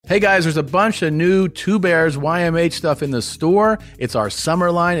Hey guys, there's a bunch of new Two Bears YMH stuff in the store. It's our summer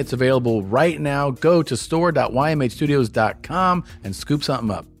line. It's available right now. Go to store.ymhstudios.com and scoop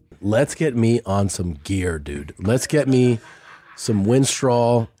something up. Let's get me on some gear, dude. Let's get me some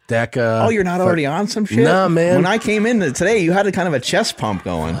Winstrol, Deca. Oh, you're not already on some shit? Nah, man. When I came in today, you had a kind of a chest pump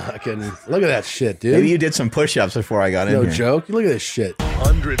going. Look at that shit, dude. Maybe you did some push-ups before I got in here. No joke. Look at this shit.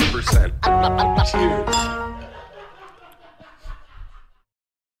 100%. Cheers.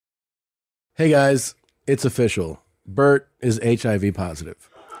 Hey guys, it's official. Bert is HIV positive.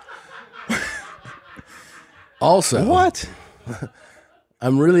 Also, What?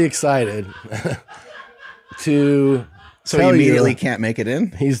 I'm really excited to So tell you immediately you can't make it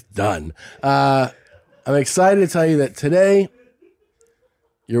in? he's done. I'm excited to tell you that today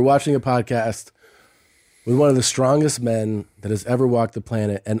you're watching a podcast with one of the strongest men that has ever walked the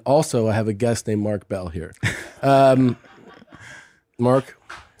planet, and also I have a guest named Mark Bell here. Mark,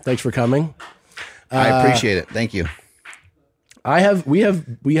 thanks for coming. I appreciate it. Thank you. We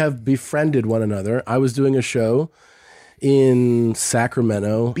have befriended one another. I was doing a show in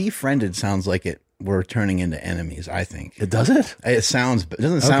Sacramento. Befriended sounds like we're turning into enemies, I think. It doesn't? It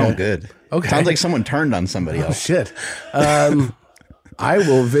doesn't sound good. Okay. Sounds like someone turned on somebody Oh, else. shit. I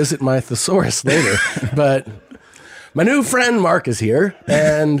will visit my thesaurus later, but my new friend Mark is here,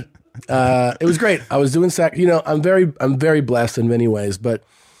 and it was great. I was doing I'm very blessed in many ways, but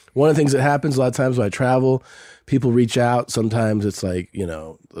one of the things that happens a lot of times when I travel, people reach out. Sometimes it's like,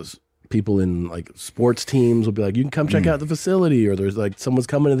 those people in like sports teams will be like, you can come check out the facility, or there's like someone's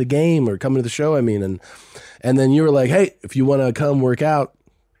coming to the game or coming to the show. And then you were like, hey, if you want to come work out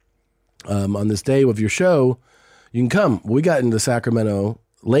on this day of your show, you can come. Well, we got into Sacramento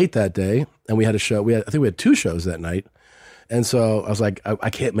late that day, and we had a show. I think we had 2 shows that night. And so I was like, I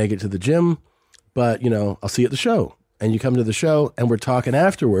can't make it to the gym, but I'll see you at the show. And you come to the show, and we're talking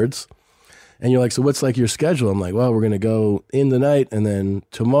afterwards, and you're like, so what's like your schedule? I'm like, well, we're going to go in the night, and then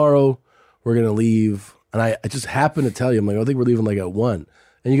tomorrow we're going to leave. And I just happened to tell you, I'm like, I think we're leaving like at 1.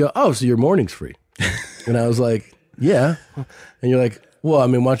 And you go, oh, so your morning's free. And I was like, yeah. And you're like, well, I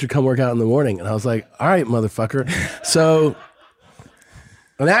mean, why don't you come work out in the morning? And I was like, all right, motherfucker. So,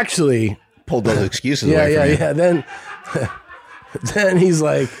 and actually Pulled those excuses away from you. Yeah. Then he's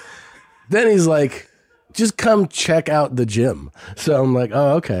like, just come check out the gym. So I'm like,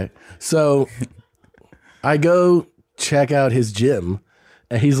 oh, okay. So I go check out his gym,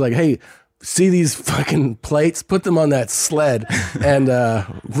 and he's like, hey, see these fucking plates? Put them on that sled and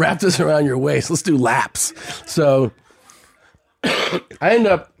wrap this around your waist. Let's do laps. So I end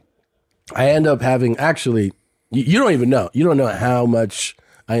up having, actually, you don't even know. You don't know how much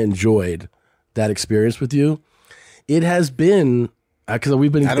I enjoyed that experience with you. It has been... Because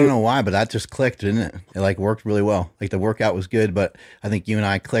we've been. I don't know why, but that just clicked, didn't it? It like worked really well. Like the workout was good, but I think you and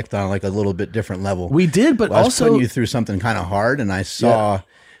I clicked on like a little bit different level. We did, but I was also putting you through something kind of hard, and I saw,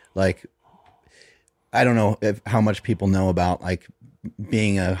 like, I don't know how much people know about like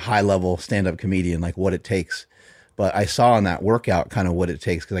being a high level stand up comedian, like what it takes. But I saw in that workout kind of what it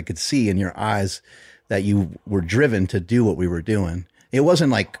takes, because I could see in your eyes that you were driven to do what we were doing. It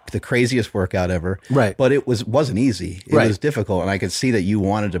wasn't like the craziest workout ever, right? But it wasn't easy. It was difficult, and I could see that you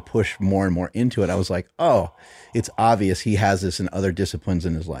wanted to push more and more into it. I was like, oh, it's obvious he has this in other disciplines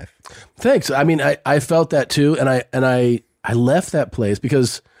in his life. Thanks. I mean, I felt that too, and I left that place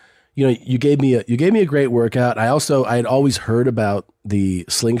because you gave me a great workout. I had always heard about the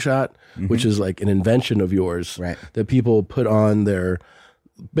slingshot, which is like an invention of yours, right? That people put on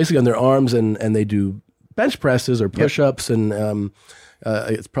basically on their arms, and they do bench presses or push-ups, and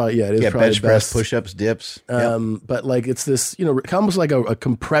it's probably it is probably bench press, push-ups, dips. But like it's this, almost like a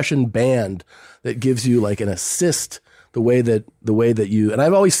compression band that gives you like an assist the way that you, and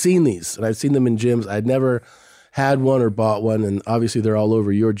I've always seen these, and I've seen them in gyms. I'd never had one or bought one, and obviously they're all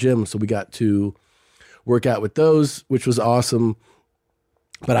over your gym, so we got to work out with those, which was awesome.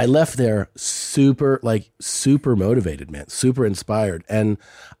 But I left there super motivated, man, super inspired. And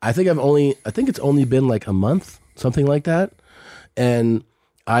I think it's only been like a month, something like that. And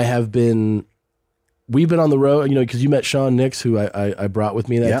we've been on the road, because you met Sean Nix, who I brought with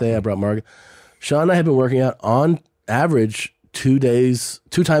me that day. I brought Margaret. Sean and I have been working out on average 2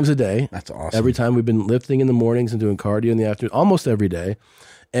 times a day. That's awesome. Every time we've been lifting in the mornings and doing cardio in the afternoon, almost every day.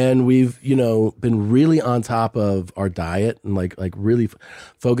 And we've, been really on top of our diet and like really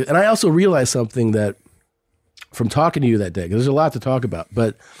focused. And I also realized something that from talking to you that day, because there's a lot to talk about.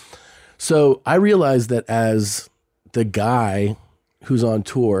 But so I realized that as the guy who's on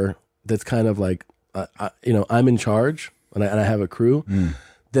tour, that's kind of like, I'm in charge and I have a crew,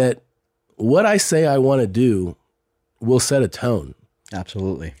 that what I say I want to do will set a tone.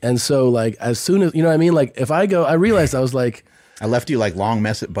 Absolutely. And so like, as soon as, you know what I mean? Like if I realized I was like, I left you like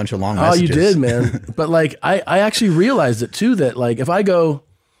bunch of long oh, messages. you did, man. But like, I actually realized it too, that like, if I go,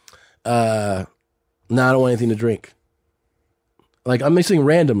 no, I don't want anything to drink. Like I'm mixing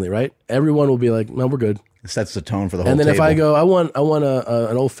randomly, right? Everyone will be like, no, we're good. It sets the tone for the whole And then table. if I go, I want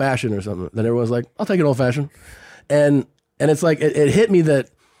an old fashioned or something, then everyone's like, I'll take an old fashioned. And it's like, it hit me that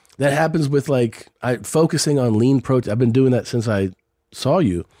happens with like, focusing on lean protein. I've been doing that since I saw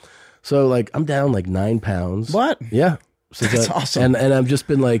you. So like, I'm down like 9 pounds. What? Yeah. That's awesome. And I've just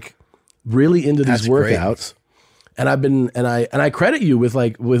been like really into these That's great. workouts. And I've been, and I credit you with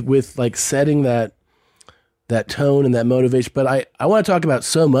like setting that tone and that motivation. But I want to talk about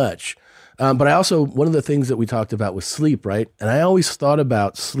so much. But I also, one of the things that we talked about was sleep, right? And I always thought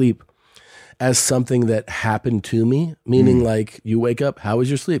about sleep as something that happened to me, meaning like you wake up, how was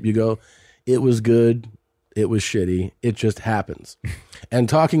your sleep? You go, it was good. It was shitty. It just happens. And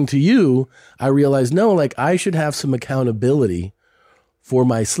talking to you, I realized, no, like I should have some accountability for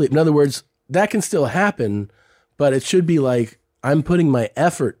my sleep. In other words, that can still happen, but it should be like, I'm putting my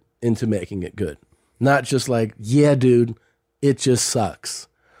effort into making it good. Not just like, yeah, dude, it just sucks.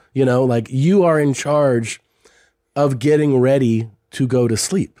 You know, like you are in charge of getting ready to go to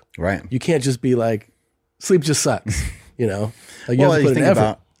sleep. Right. You can't just be like, sleep just sucks. You know, like you Well, have to put in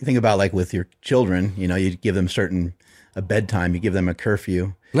effort. you think about like with your children, you know, you give them a bedtime, you give them a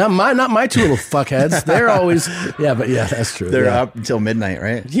curfew. Not my two little fuckheads. They're always, yeah, but yeah, that's true. They're yeah. up until midnight,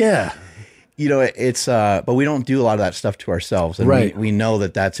 right? Yeah. You know, it's, but we don't do a lot of that stuff to ourselves. And Right. we know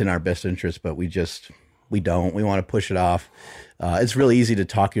that that's in our best interest, but we don't. We want to push it off. It's really easy to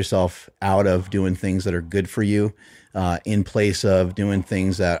talk yourself out of doing things that are good for you in place of doing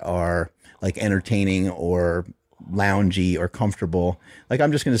things that are like entertaining or loungy or comfortable. Like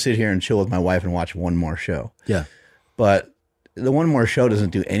I'm just going to sit here and chill with my wife and watch one more show. Yeah. But the one more show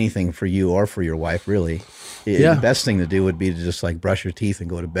doesn't do anything for you or for your wife, really. Yeah. The best thing to do would be to just like brush your teeth and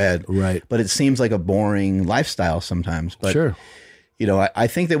go to bed. Right. But it seems like a boring lifestyle sometimes. But Sure. you know, I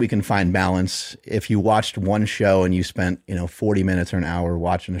think that we can find balance. If you watched one show and you spent, 40 minutes or an hour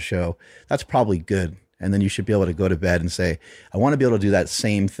watching a show, that's probably good. And then you should be able to go to bed and say, I want to be able to do that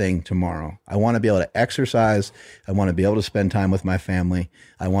same thing tomorrow. I want to be able to exercise. I want to be able to spend time with my family.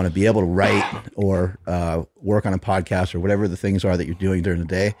 I want to be able to write or work on a podcast or whatever the things are that you're doing during the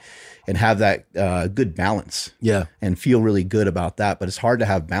day and have that good balance. Yeah. And feel really good about that. But it's hard to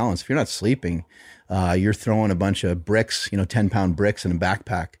have balance. If you're not sleeping, you're throwing a bunch of bricks, 10-pound bricks in a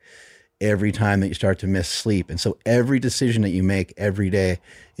backpack every time that you start to miss sleep. And so every decision that you make every day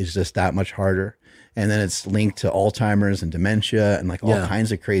is just that much harder. And then it's linked to Alzheimer's and dementia and like all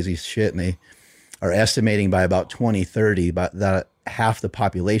kinds of crazy shit. And they are estimating by about 2030, about that half the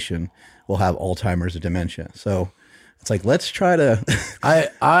population will have Alzheimer's or dementia. So it's like, let's try to,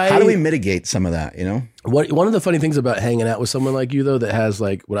 how do we mitigate some of that, One of the funny things about hanging out with someone like you, though, that has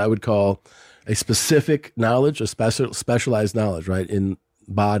like what I would call a specific knowledge, a specialized knowledge, right, in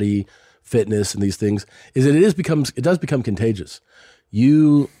body, fitness, and these things, is that it does become contagious.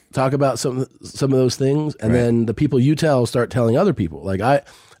 You talk about some of those things, and then the people you tell start telling other people. Like I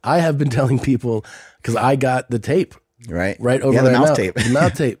have been telling people because I got the tape. Right over the my mouth tape. The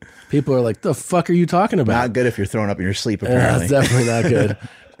mouth tape. People are like, "The fuck are you talking about?" Not good if you're throwing up in your sleep. Apparently, that's definitely not good.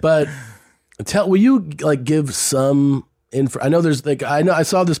 But will you like give some info? I know there's like I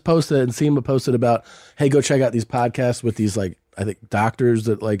saw this post and Seema posted about, hey, go check out these podcasts with these like I think doctors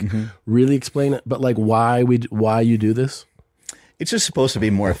that like really explain it. But like why you do this? It's just supposed to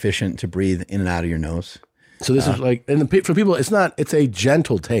be more efficient to breathe in and out of your nose. So this is like, and for people, it's a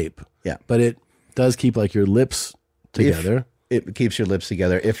gentle tape. Yeah. But it does keep like your lips together. It keeps your lips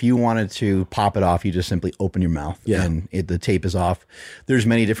together. If you wanted to pop it off, you just simply open your mouth and the tape is off. There's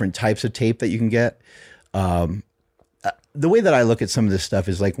many different types of tape that you can get. The way that I look at some of this stuff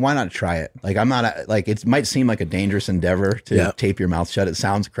is like, why not try it? Like it might seem like a dangerous endeavor to tape your mouth shut. It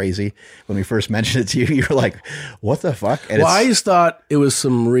sounds crazy. When we first mentioned it to you, you were like, what the fuck? And I just thought it was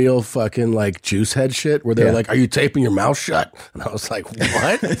some real fucking like juice head shit where they're like, are you taping your mouth shut? And I was like,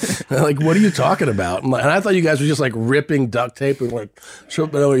 what? Like, what are you talking about? And I thought you guys were just like ripping duct tape and like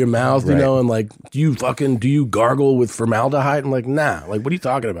shoving it over your mouth, and like, do you gargle with formaldehyde? I'm like, nah, like, what are you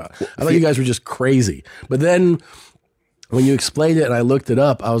talking about? I thought you guys were just crazy. But then when you explained it and I looked it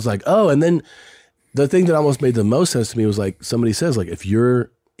up, I was like, oh, and then the thing that almost made the most sense to me was like somebody says like if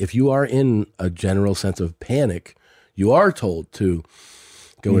you are in a general sense of panic, you are told to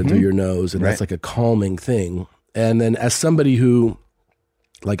go in through your nose, and that's like a calming thing. And then as somebody who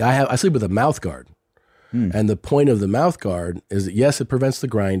like I sleep with a mouth guard. And the point of the mouth guard is that yes, it prevents the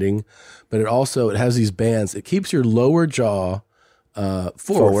grinding, but it has these bands. It keeps your lower jaw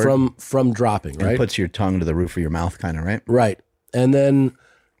forward from dropping, right? And puts your tongue to the roof of your mouth, kind of, right? Right. And then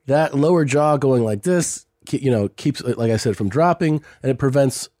that lower jaw going like this, keeps, like I said, from dropping, and it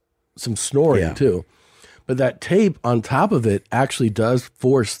prevents some snoring too. But that tape on top of it actually does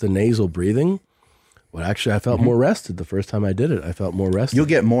force the nasal breathing. Well, actually, I felt more rested the first time I did it. I felt more rested. You'll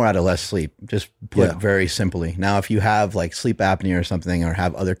get more out of less sleep, just put very simply. Now, if you have like sleep apnea or something, or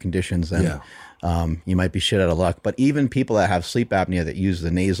have other conditions, then you might be shit out of luck. But even people that have sleep apnea that use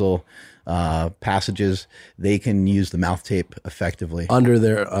the nasal passages, they can use the mouth tape effectively under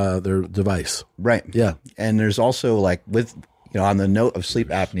their device. Right. Yeah. And there's also like on the note of sleep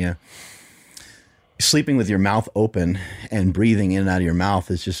apnea, sleeping with your mouth open and breathing in and out of your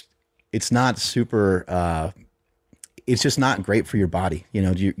mouth is just, it's not super, it's just not great for your body.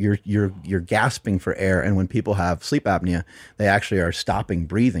 You're gasping for air. And when people have sleep apnea, they actually are stopping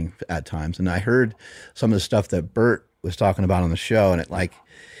breathing at times. And I heard some of the stuff that Bert was talking about on the show, and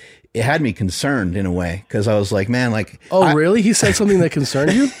it had me concerned in a way, because I was like, man, like, really? He said something that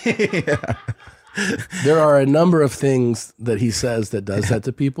concerned you? Yeah. There are a number of things that he says that does that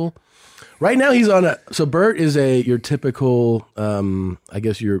to people. Right now he's on so Bert is your typical, I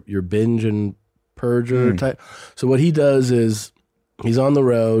guess your binge and purger type. So what he does is he's on the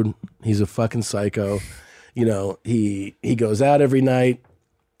road. He's a fucking psycho. He goes out every night.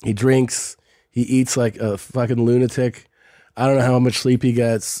 He drinks. He eats like a fucking lunatic. I don't know how much sleep he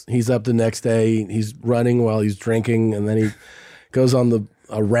gets. He's up the next day. He's running while he's drinking, and then he goes on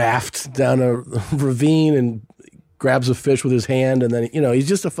a raft down a ravine and grabs a fish with his hand, and then he's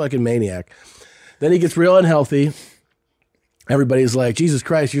just a fucking maniac. Then he gets real unhealthy. Everybody's like, Jesus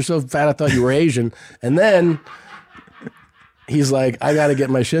Christ, you're so fat, I thought you were Asian. And then he's like, I got to get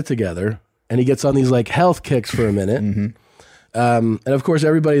my shit together. And he gets on these like health kicks for a minute. And of course,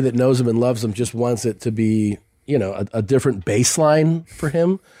 everybody that knows him and loves him just wants it to be, a different baseline for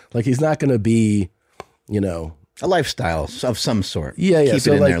him. Like, he's not going to be, a lifestyle of some sort. Yeah. Keep it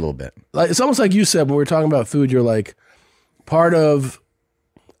in there a little bit. Like, it's almost like you said when we were talking about food. You're like, part of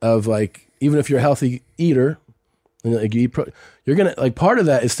like, even if you're a healthy eater, like you eat you're gonna like, part of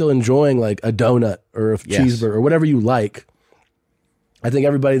that is still enjoying like a donut or a cheeseburger or whatever you like. I think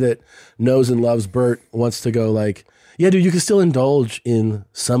everybody that knows and loves Bert wants to go like, yeah, dude, you can still indulge in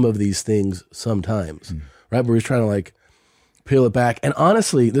some of these things sometimes, right? But he's trying to like peel it back. And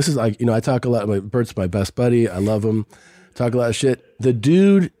honestly, this is like, I talk a lot. Bert's my best buddy. I love him. Talk a lot of shit. The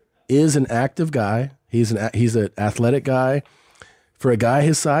dude is an active guy. He's an athletic guy. For a guy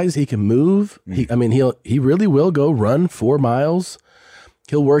his size, he can move. He really will go run 4 miles.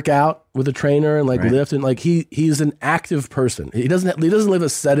 He'll work out with a trainer and like lift, and like he's an active person. He doesn't live a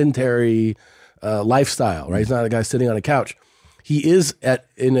sedentary lifestyle, right? He's not a guy sitting on a couch. He is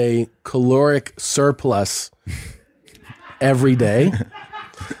in a caloric surplus every day.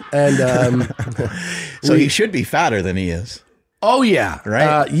 And so he should be fatter than he is. Oh, yeah.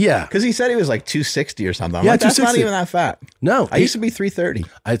 Right? Yeah. Because he said he was like 260 or something. I'm Yeah, like, that's not 260. even that fat. No. I used to be 330.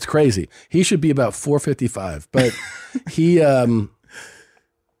 It's crazy. He should be about 455. But he,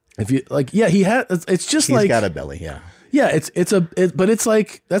 if you like, yeah, he had, it's just He's like. He's got a belly, yeah. Yeah, but it's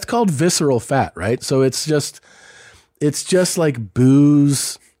like, that's called visceral fat, right? So it's just like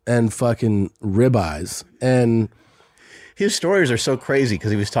booze and fucking ribeyes. And his stories are so crazy because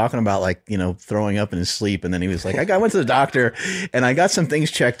he was talking about like, throwing up in his sleep. And then he was like, I went to the doctor and I got some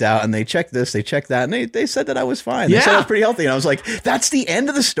things checked out, and they checked this, they checked that. And they said that I was fine. They said I was pretty healthy. And I was like, that's the end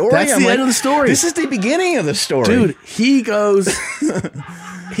of the story. That's the end of the story. This is the beginning of the story. Dude, he goes,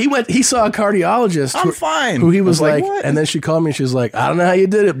 he saw a cardiologist. I'm fine. Who he was like, what? And then she called me and she was like, I don't know how you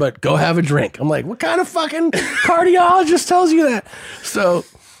did it, but go have a drink. I'm like, what kind of fucking cardiologist tells you that? So,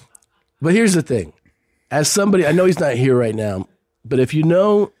 but here's the thing. As somebody, I know he's not here right now, but if you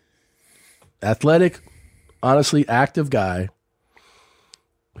know, athletic, honestly active guy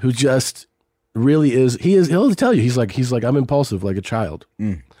who just really he'll tell you, he's like, I'm impulsive like a child.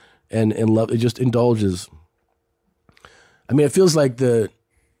 And love, it just indulges. I mean, it feels like the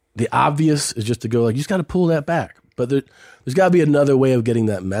obvious is just to go like, you just got to pull that back. But there's got to be another way of getting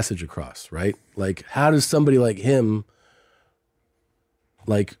that message across, right? Like, how does somebody like him,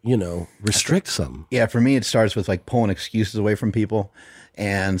 like, restrict something? Yeah, for me, it starts with like pulling excuses away from people.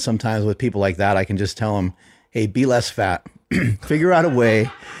 And sometimes with people like that, I can just tell them, hey, be less fat. Figure out a way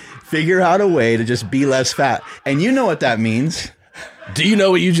to just be less fat. And you know what that means. Do you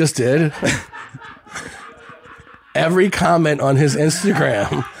know what you just did? Every comment on his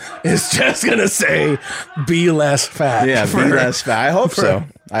Instagram is just going to say, be less fat. Yeah, be less fat. I hope so.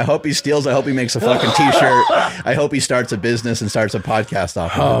 I hope he steals. I hope he makes a fucking t-shirt. I hope he starts a business and starts a podcast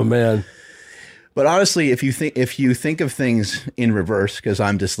off of it. Oh, man. But honestly, if you think of things in reverse, because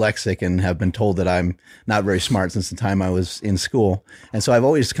I'm dyslexic and have been told that I'm not very smart since the time I was in school, and so I've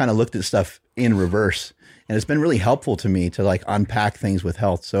always kind of looked at stuff in reverse, and it's been really helpful to me to like unpack things with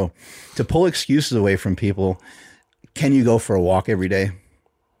health. So to pull excuses away from people, can you go for a walk every day?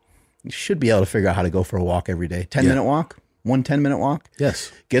 You should be able to figure out how to go for a walk every day. 10-minute walk, 10-minute walk.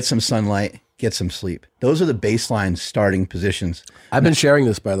 Yes. Get some sunlight, get some sleep. Those are the baseline starting positions. I've been sharing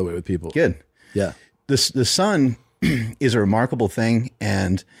this, by the way, with people. Good. Yeah. The sun is a remarkable thing,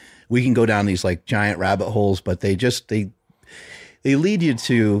 and we can go down these like giant rabbit holes, but they lead you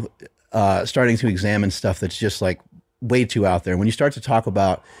to starting to examine stuff that's just like way too out there. When you start to talk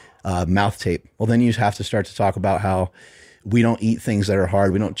about mouth tape, well, then you have to start to talk about how we don't eat things that are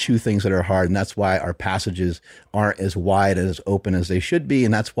hard. We don't chew things that are hard. And that's why our passages aren't as wide, as open as they should be.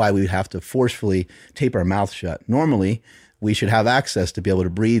 And that's why we have to forcefully tape our mouth shut. Normally, we should have access to be able to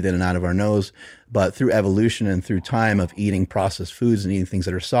breathe in and out of our nose. But through evolution and through time of eating processed foods and eating things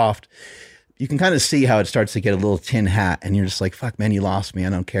that are soft, you can kind of see how it starts to get a little tin hat. And you're just like, fuck, man, you lost me. I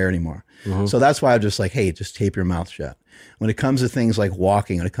don't care anymore. Mm-hmm. So that's why I'm just like, hey, just tape your mouth shut. When it comes to things like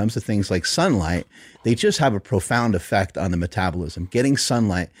walking, when it comes to things like sunlight, they just have a profound effect on the metabolism. Getting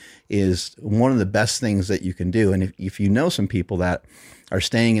sunlight is one of the best things that you can do. And if you know some people that are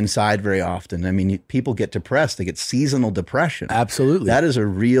staying inside very often, I mean, people get depressed. They get seasonal depression. Absolutely. That is a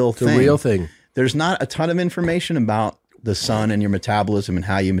real thing. It's a real thing. There's not a ton of information about the sun and your metabolism and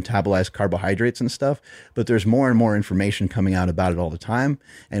how you metabolize carbohydrates and stuff, but there's more and more information coming out about it all the time.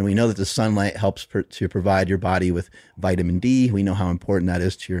 And we know that the sunlight helps to provide your body with vitamin D. We know how important that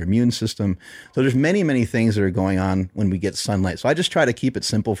is to your immune system. So there's many, many things that are going on when we get sunlight. So I just try to keep it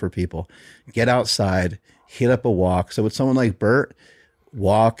simple for people. Get outside, hit up a walk. So with someone like Bert,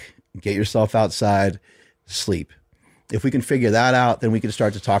 walk, get yourself outside, sleep. If we can figure that out, then we can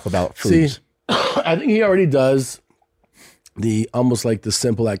start to talk about foods. See, I think he already does the almost like the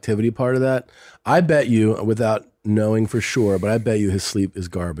simple activity part of that. I bet you, without knowing for sure, but I bet you his sleep is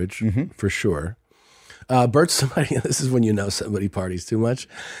garbage for sure. Bert's somebody, this is when you know somebody parties too much,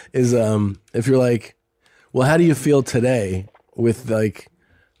 is if you're like, well, how do you feel today with like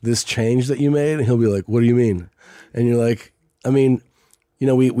this change that you made? And he'll be like, what do you mean? And you're like, I mean, you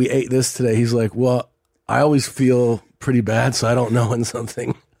know, we ate this today. He's like, well, I always feel pretty bad, so I don't know when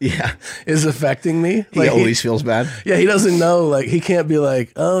something is affecting me. He always feels bad. Yeah, he doesn't know. Like, he can't be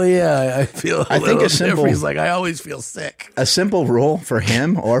like, oh yeah, I feel a little different. He's like, I always feel sick. A simple rule for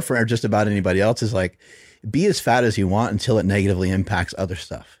him or for just about anybody else is like, be as fat as you want until it negatively impacts other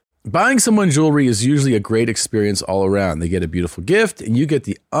stuff. Buying someone jewelry is usually a great experience all around. They get a beautiful gift, and you get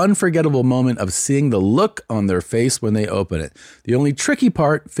the unforgettable moment of seeing the look on their face when they open it. The only tricky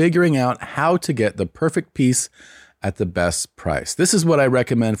part, figuring out how to get the perfect piece at the best price. This is what I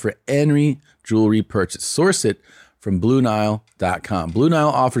recommend for any jewelry purchase. Source it from BlueNile.com. Blue Nile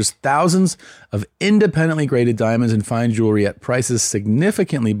offers thousands of independently graded diamonds and fine jewelry at prices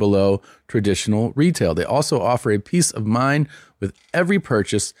significantly below traditional retail. They also offer a peace of mind with every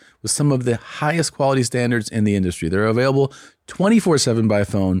purchase with some of the highest quality standards in the industry. They're available 24/7 by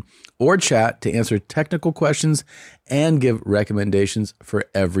phone or chat to answer technical questions and give recommendations for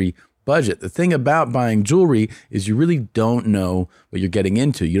every budget. The thing about buying jewelry is you really don't know what you're getting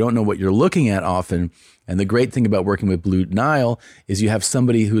into. You don't know what you're looking at often. And the great thing about working with Blue Nile is you have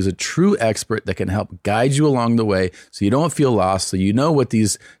somebody who is a true expert that can help guide you along the way so you don't feel lost, so you know what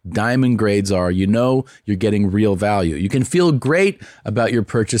these diamond grades are. You know you're getting real value. You can feel great about your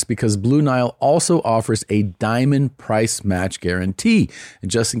purchase because Blue Nile also offers a diamond price match guarantee.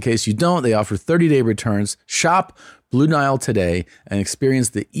 And just in case you don't, they offer 30-day returns. Shop Blue Nile today and experience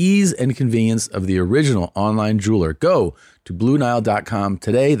the ease and convenience of the original online jeweler. Go to BlueNile.com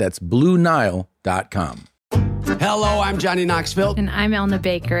today. That's BlueNile.com. Hello, I'm Johnny Knoxville. And I'm Elna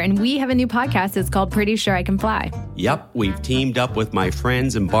Baker, and we have a new podcast. It's called Pretty Sure I Can Fly. Yep, we've teamed up with my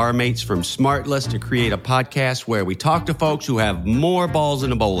friends and barmates from Smartless to create a podcast where we talk to folks who have more balls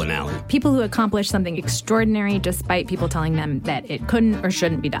in a bowling alley. People who accomplish something extraordinary despite people telling them that it couldn't or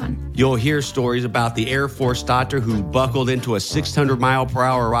shouldn't be done. You'll hear stories about the Air Force doctor who buckled into a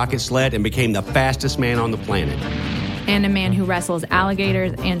 600-mile-per-hour rocket sled and became the fastest man on the planet. And a man who wrestles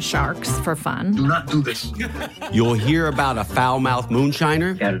alligators and sharks for fun. Do not do this. You'll hear about a foul-mouthed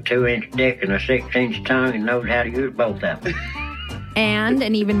moonshiner. Got a 2-inch dick and a 6-inch tongue and knows how to use both of them. And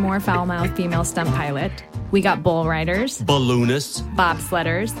an even more foul-mouthed female stunt pilot. We got bull riders, balloonists,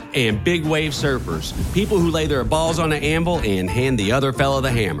 bobsledders, and big wave surfers. People who lay their balls on an anvil and hand the other fella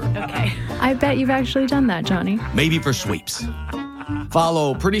the hammer. Okay. I bet you've actually done that, Johnny. Maybe for sweeps.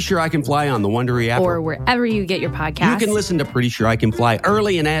 Follow Pretty Sure I Can Fly on the Wondery app. Or wherever you get your podcasts. You can listen to Pretty Sure I Can Fly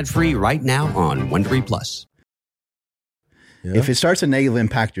early and ad-free right now on Wondery Plus. Yeah. If it starts to negatively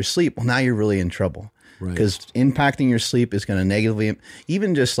impact your sleep, well, now you're really in trouble. Because impacting your sleep is going to negatively,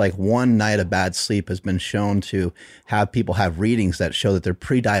 even just like one night of bad sleep has been shown to have people have readings that show that they're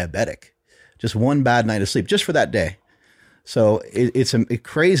pre-diabetic. Just one bad night of sleep, just for that day. So it's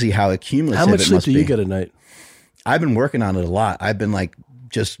crazy how accumulative How much it sleep must do you be. get a night? I've been working on it a lot. I've been like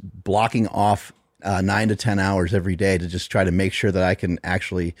just blocking off 9 to 10 hours every day to just try to make sure that I can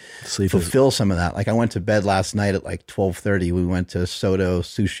actually fulfill some of that. Like I went to bed last night at like 12:30. We went to Soto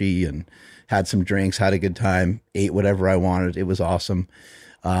Sushi and had some drinks, had a good time, ate whatever I wanted. It was awesome.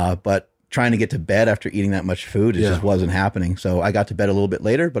 But trying to get to bed after eating that much food, it just wasn't happening. So I got to bed a little bit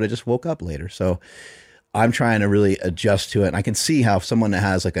later, but I just woke up later. So I'm trying to really adjust to it. And I can see how someone that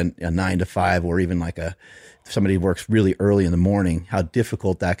has like a 9 to 5 or even like somebody who works really early in the morning, how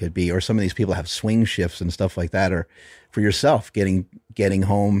difficult that could be. Or some of these people have swing shifts and stuff like that. Or for yourself, getting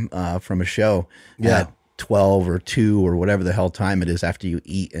home from a show at 12 or 2 or whatever the hell time it is after you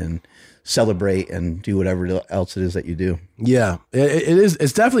eat and celebrate and do whatever else it is that you do. Yeah, it is.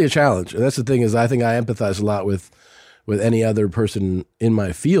 It's definitely a challenge. And that's the thing is I think I empathize a lot with any other person in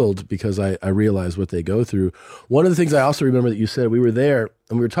my field because I realize what they go through. One of the things I also remember that you said, we were there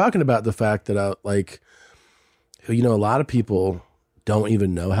and we were talking about the fact that a lot of people don't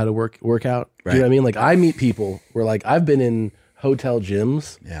even know how to work out. Right. You know what I mean? Like I meet people where like I've been in hotel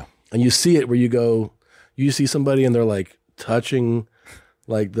gyms and you see it where you see somebody and they're like touching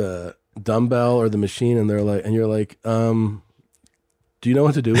like the dumbbell or the machine and they're like, and you're like, do you know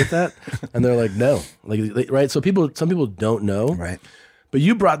what to do with that? And they're like, no, right. So some people don't know. Right. But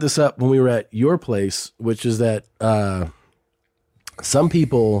you brought this up when we were at your place, which is that, some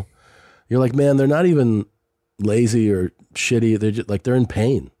people you're like, man, they're not even lazy or shitty. They're just like, they're in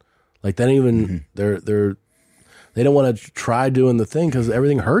pain. Like they don't even, they don't want to try doing the thing because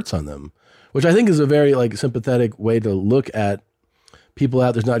everything hurts on them, which I think is a very like sympathetic way to look at people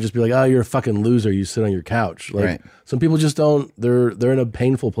out there's not just be like, oh, you're a fucking loser. You sit on your couch. Like some people just don't, they're in a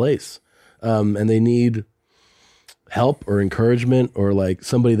painful place. And they need help or encouragement or like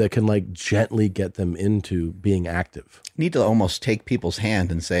somebody that can like gently get them into being active. Need to almost take people's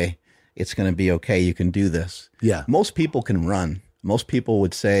hand and say, it's going to be okay. You can do this. Yeah. Most people can run. Most people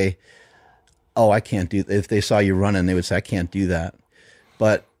would say, oh, I can't do that. If they saw you running, they would say, I can't do that.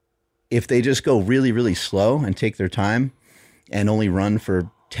 But if they just go really, really slow and take their time and only run for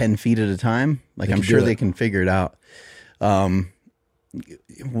 10 feet at a time, like I'm sure they can figure it out.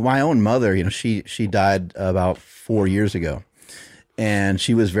 My own mother, she died about 4 years ago and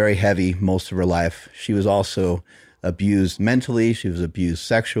she was very heavy most of her life. She was also abused mentally. She was abused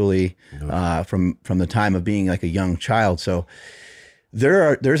sexually from the time of being like a young child. So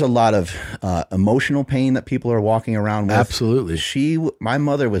there's a lot of emotional pain that people are walking around with. Absolutely. My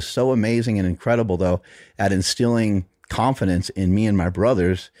mother was so amazing and incredible though at instilling confidence in me and my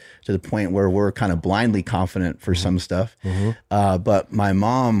brothers to the point where we're kind of blindly confident for some stuff. But my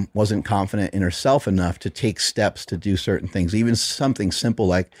mom wasn't confident in herself enough to take steps to do certain things, even something simple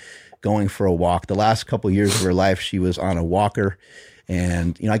like going for a walk. The last couple of years of her life, she was on a walker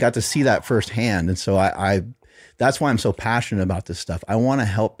and, I got to see that firsthand. And so I that's why I'm so passionate about this stuff. I want to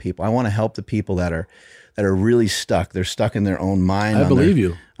help people. I want to help the people that are really stuck. They're stuck in their own mind. I believe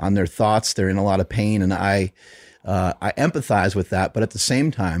you. On their thoughts. They're in a lot of pain. And I empathize with that. But at the same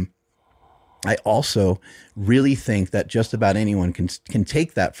time, I also really think that just about anyone can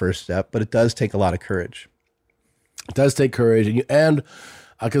take that first step, but it does take a lot of courage. It does take courage. And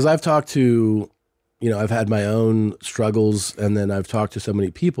because I've talked to, I've had my own struggles and then I've talked to so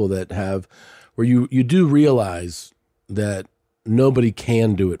many people that have, where you do realize that nobody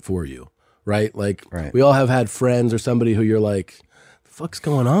can do it for you, right? Like we all have had friends or somebody who you're like, the fuck's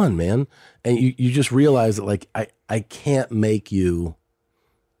going on, man? And you just realize that like, I can't make you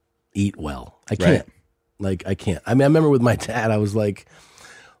eat well. I can't. Like, I can't. I mean, I remember with my dad, I was like,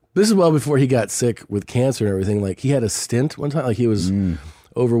 this is well before he got sick with cancer and everything. Like he had a stint one time, like he was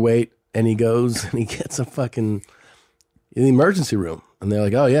overweight and he goes and he gets a fucking in the emergency room. And they're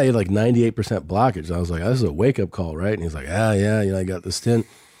like, oh yeah, you had like 98% blockage. And I was like, this is a wake up call, right? And he's like, yeah, I got the stint.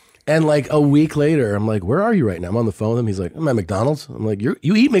 And like a week later, I'm like, where are you right now? I'm on the phone with him. He's like, I'm at McDonald's. I'm like, you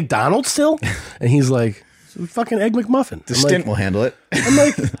eat McDonald's still? And he's like, fucking Egg McMuffin. The stint will handle it. I'm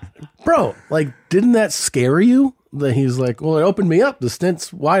like, bro, like, didn't that scare you? Then he's like, well, it opened me up. The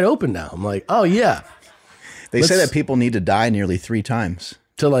stint's wide open now. I'm like, oh yeah. They say that people need to die nearly 3 times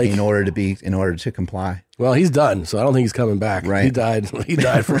to like in order to comply. Well, he's done, so I don't think he's coming back. Right. He died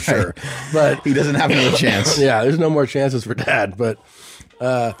for Right. sure. But He doesn't have another chance. yeah, there's no more chances for Dad. But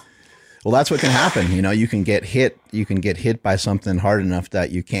Well, that's what can happen. You know, you can get hit by something hard enough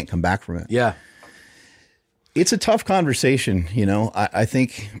that you can't come back from it. yeah, It's a tough conversation. You know, I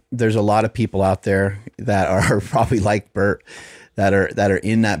think there's a lot of people out there that are probably like Bert that are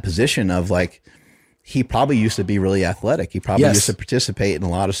in that position of like, he probably used to be really athletic. He probably Yes. used to participate in a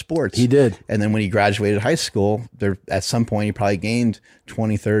lot of sports. He did. And then when he graduated high school, there at some point he probably gained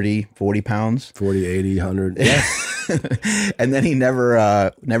 20, 30, 40 pounds. 40, 80, 100. Yeah. And then he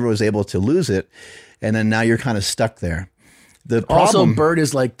never was able to lose it. And then now you're kind of stuck there. The Also, problem, Bert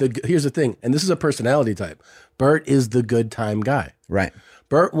is like here's the thing, and this is a personality type. Bert is the good time guy. right.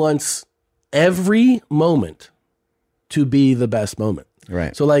 Bert wants every moment to be the best moment.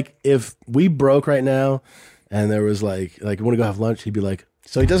 Right. So like if we broke right now and there was like want to go have lunch, he'd be like,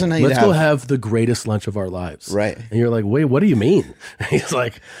 So he doesn't need let's to go have the greatest lunch of our lives. Right. And you're like, wait, what do you mean? He's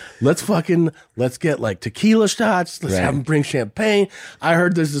like, let's get like tequila shots. Let's Right. have him bring champagne. I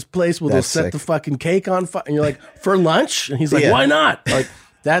heard there's this place where That's they'll set sick. the fucking cake on fire. And you're like, for lunch? And he's like, Yeah. why not? Like,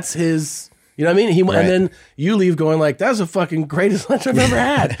 that's his, you know what I mean? Right. And then you leave going like, that's the fucking greatest lunch I've ever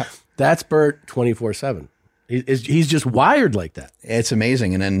had. That's Bert 24/7. He's just wired like that. It's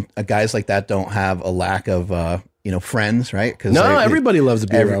amazing. And then guys like that don't have a lack of, friends, right? Because No, everybody loves to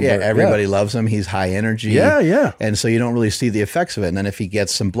be around Bert. everybody loves him. He's high energy. Yeah, yeah. And so you don't really see the effects of it. And then if he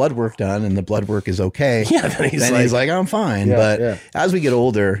gets some blood work done and the blood work is okay, Yeah, then he's like, I'm fine. Yeah, but yeah. as we get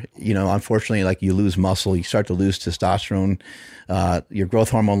older, unfortunately, like you lose muscle, you start to lose testosterone, your growth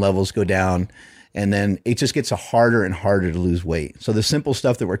hormone levels go down. And then it just gets harder and harder to lose weight. So the simple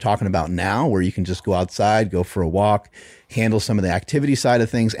stuff that we're talking about now, where you can just go outside, go for a walk, handle some of the activity side of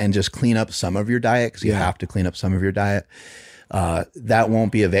things, and just clean up some of your diet, because you have to clean up some of your diet. That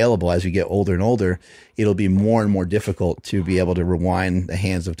won't be available as you get older and older. It'll be more and more difficult to be able to rewind the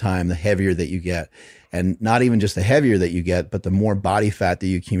hands of time, the heavier that you get. And not even just the heavier that you get, but the more body fat that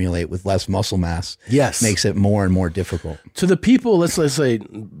you accumulate with less muscle mass Yes. makes it more and more difficult. To the people, let's say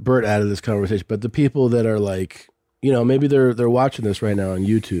Bert out of this conversation, but the people that are like, maybe they're watching this right now on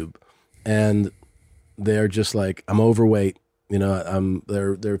YouTube, and they're just like, I'm overweight.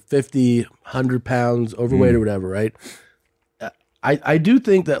 They're 50, 100 pounds overweight or whatever, right? I do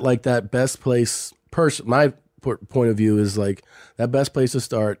think that like that best place, my point of view is like that best place to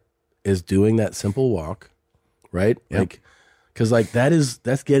start is doing that simple walk, right? Yep. Like, because like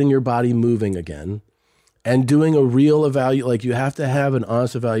that's getting your body moving again, and doing a real like you have to have an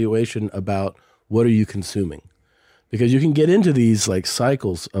honest evaluation about what are you consuming, because you can get into these like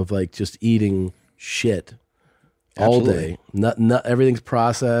cycles of like just eating shit all Absolutely. day. Not everything's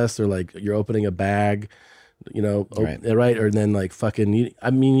processed, or like you're opening a bag, right? Or then like fucking,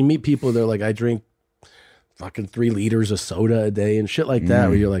 you meet people, they're like, I drink fucking 3 liters of soda a day and shit like that,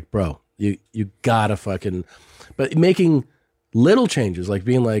 where you're like, bro, you gotta fucking, but making little changes, like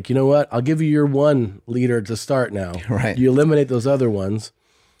being like, you know what, I'll give you your 1 liter to start now. Right. You eliminate those other ones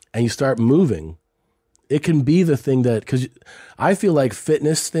and you start moving. It can be the thing that, because I feel like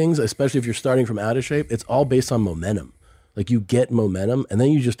fitness things, especially if you're starting from out of shape, it's all based on momentum. Like you get momentum and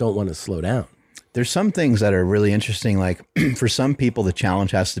then you just don't want to slow down. There's some things that are really interesting. Like for some people, the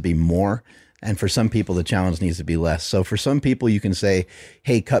challenge has to be more. And for some people, the challenge needs to be less. So for some people, you can say,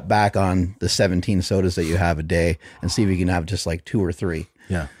 hey, cut back on the 17 sodas that you have a day and see if you can have just like 2 or 3.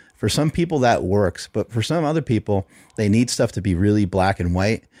 Yeah. For some people, that works. But for some other people, they need stuff to be really black and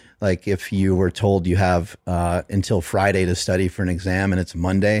white. Like if you were told you have until Friday to study for an exam and it's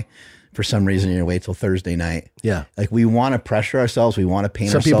Monday, for some reason you're going to wait till Thursday night. Yeah. Like we want to pressure ourselves. We want to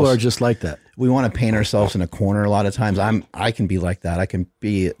paint Some ourselves. people are just like that. We want to paint ourselves in a corner a lot of times. I can be like that. I can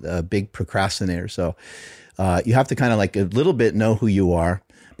be a big procrastinator. So you have to kind of like a little bit know who you are.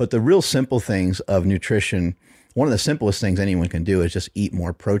 But the real simple things of nutrition, one of the simplest things anyone can do is just eat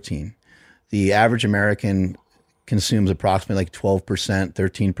more protein. The average American consumes approximately like 12%,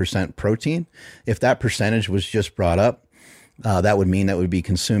 13% protein. If that percentage was just brought up, that would mean that we'd be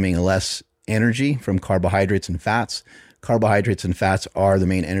consuming less energy from carbohydrates and fats. Carbohydrates and fats are the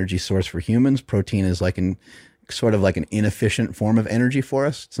main energy source for humans. Protein is like sort of like an inefficient form of energy for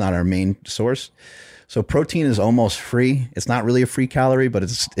us. It's not our main source. So protein is almost free. It's not really a free calorie, but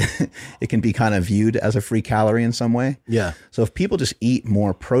it can be kind of viewed as a free calorie in some way. Yeah. So if people just eat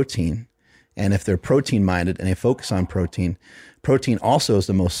more protein, and if they're protein minded and they focus on protein, protein also is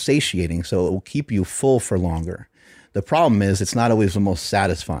the most satiating. So it will keep you full for longer. The problem is it's not always the most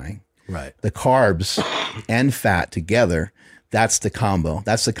satisfying. Right. The carbs and fat together That's the combo.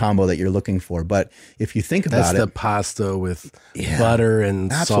 That's the combo that you're looking for. But if you think about That's the pasta with Yeah, butter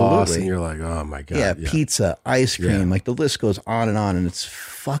and sauce, absolutely. and you're like, oh my god, yeah, pizza, ice cream, like the list goes on, and it's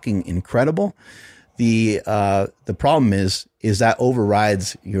fucking incredible. The problem is that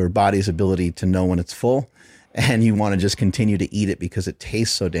overrides your body's ability to know when it's full, and you want to just continue to eat it because it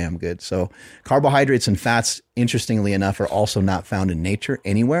tastes so damn good. So carbohydrates and fats, interestingly enough, are also not found in nature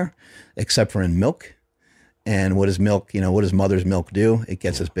anywhere except for in milk. And what does milk, what does mother's milk do? It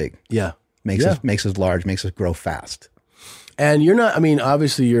gets us big. Yeah. Makes us large, makes us grow fast. And you're not, I mean,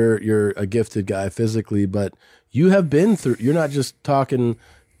 obviously you're a gifted guy physically, but you have been through, you're not just talking,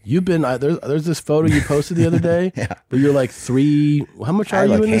 you've been, there's this photo you posted the other day, Yeah. where you're like how much are I you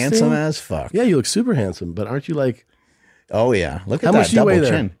look in this handsome thing? as fuck. Yeah, you look super handsome, but aren't you like, Oh yeah. Look How at much that do you weigh double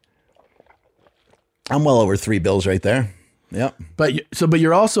there? chin. I'm well over 3 bills right there. Yep. but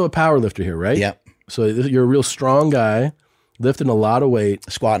you're also a power lifter here, right? Yep. So you're a real strong guy, lifting a lot of weight.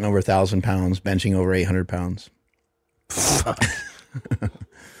 Squatting over 1,000 pounds, benching over 800 pounds.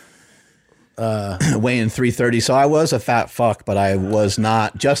 Weighing 330. So I was a fat fuck, but I was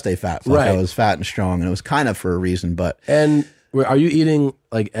not just a fat fuck. Right. I was fat and strong, and it was kind of for a reason, but And are you eating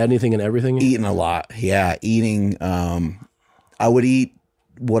like anything and everything? eating a lot. Yeah. Eating, I would eat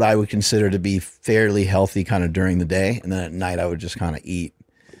what I would consider to be fairly healthy kind of during the day. And then at night I would just kind of eat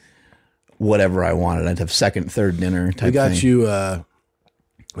whatever I wanted. I'd have second, third dinner type We got thing.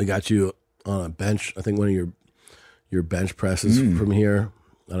 we got you on a bench. I think one of your bench presses from here.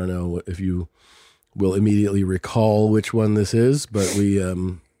 I don't know if you will immediately recall which one this is, but we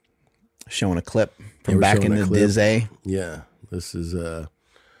Showing a clip from we're back showing in a the clip. Dizzy. yeah, this is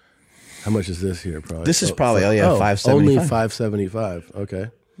how much is this here? Probably This is probably, $5.75. Only $5.75. Okay,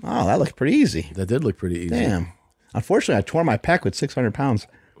 Oh, that looked pretty easy. that did look pretty easy. Damn. Unfortunately, I tore my pec with 600 pounds.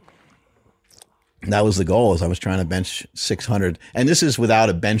 That was the goal, is I was trying to bench 600. And this is without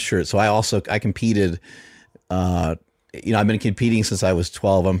a bench shirt. So I competed, I've been competing since I was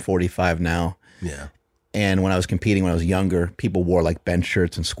 12. I'm 45 now. Yeah. And when I was competing, when I was younger, people wore like bench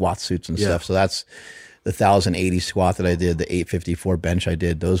shirts and squat suits and stuff. So that's the 1,080 squat that I did, the 854 bench I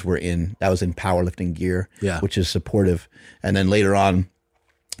did. That was in powerlifting gear, which is supportive. And then later on,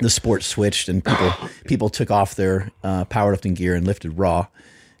 the sport switched and people took off their powerlifting gear and lifted raw.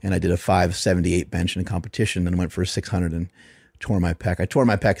 And I did a 578 bench in a competition, and went for a 600 and tore my pec. I tore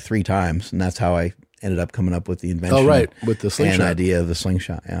my pec 3 times, and that's how I ended up coming up with the invention. Oh, right, with the slingshot. And idea of the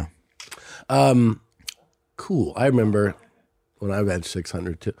slingshot. Yeah. Cool. I remember when I benched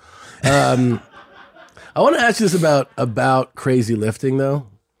 600 too. I want to ask you this about crazy lifting though,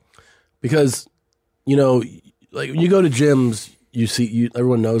 because like when you go to gyms, you see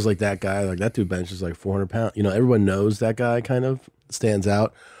everyone knows like that guy, like that dude benches like 400 pounds. Everyone knows that guy kind of stands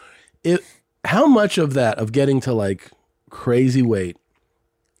out. How much of that, of getting to like crazy weight,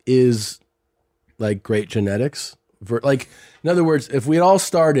 is like great genetics? Like, in other words, if we all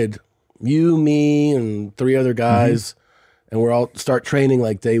started, you, me, and 3 other guys, and we're all start training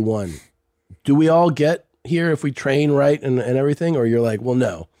like day one, do we all get here if we train right and everything? Or you're like, well,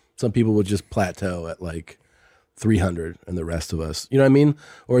 no, some people would just plateau at like 300 and the rest of us, you know what I mean?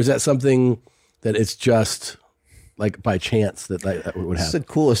 Or is that something that it's just like by chance that would happen? That's the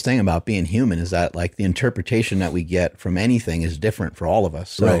coolest thing about being human, is that like the interpretation that we get from anything is different for all of us.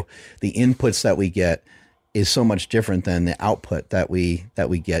 So Right. the inputs that we get is so much different than the output that we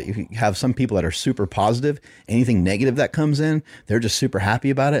get. You have some people that are super positive. Anything negative that comes in, they're just super happy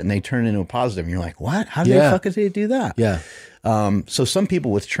about it, and they turn it into a positive. And you're like, what? How did they do that? Yeah. So some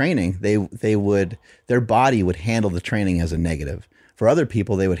people with training, their body would handle the training as a negative. For other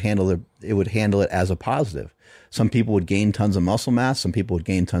people, they would handle it as a positive. Some people would gain tons of muscle mass. Some people would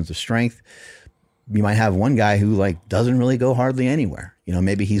gain tons of strength. You might have one guy who like doesn't really go hardly anywhere.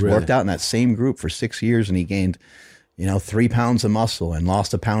 Maybe he's worked out in that same group for 6 years and he gained, 3 pounds of muscle and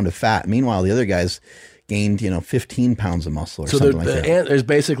lost a pound of fat. Meanwhile, the other guys gained, 15 pounds of muscle or something like that. There's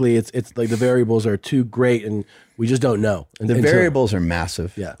basically, it's like the variables are too great and we just don't know. The variables are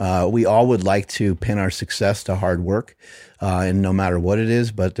massive. Yeah. We all would like to pin our success to hard work, and no matter what it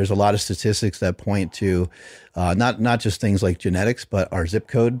is, but there's a lot of statistics that point to not just things like genetics, but our zip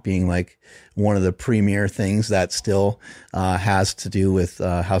code being like one of the premier things that still has to do with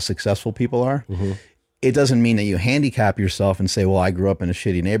how successful people are. Mm-hmm. It doesn't mean that you handicap yourself and say, well, I grew up in a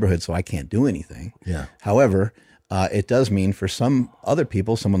shitty neighborhood, so I can't do anything. Yeah. However, it does mean for some other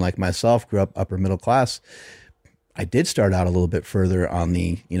people, someone like myself, grew up upper middle class, I did start out a little bit further on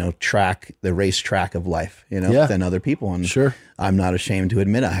the, the race track of life, than other people. And Sure. I'm not ashamed to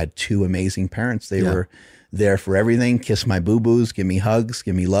admit I had 2 amazing parents. They were there for everything, kiss my boo-boos, give me hugs,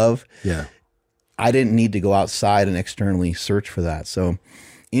 give me love. Yeah. I didn't need to go outside and externally search for that. So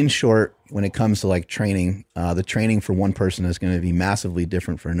in short, when it comes to like training, the training for one person is going to be massively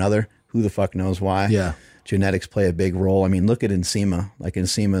different for another. Who the fuck knows why? Yeah. Genetics play a big role. I mean, look at Nsima. Like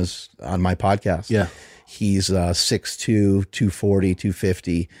Nsima's on my podcast. Yeah. He's 6'2", 240,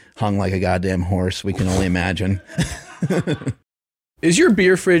 250, hung like a goddamn horse. We can only imagine. Is your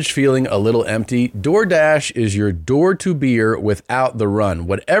beer fridge feeling a little empty? DoorDash is your door to beer without the run.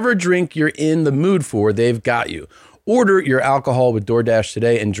 Whatever drink you're in the mood for, they've got you. Order your alcohol with DoorDash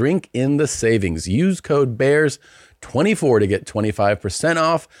today and drink in the savings. Use code BEARS24 to get 25%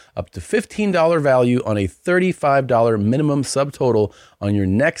 off, up to $15 value on a $35 minimum subtotal on your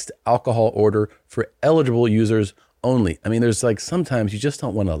next alcohol order for eligible users only. I mean, there's like sometimes you just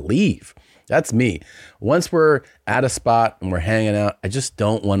don't want to leave. That's me. Once we're at a spot and we're hanging out, I just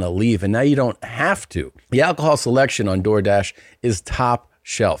don't want to leave. And now you don't have to. The alcohol selection on DoorDash is top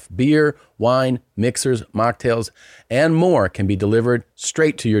shelf. Beer, wine, mixers, mocktails, and more can be delivered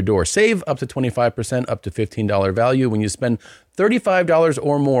straight to your door. Save up to 25%, up to $15 value when you spend $35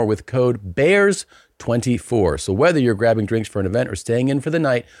 or more with code BEARS24. So whether you're grabbing drinks for an event or staying in for the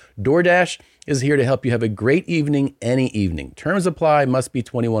night, DoorDash is here to help you have a great evening any evening. Terms apply. Must be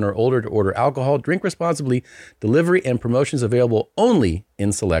 21 or older to order alcohol. Drink responsibly. Delivery and promotions available only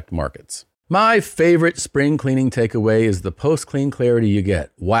in select markets. My favorite spring cleaning takeaway is the post-clean clarity you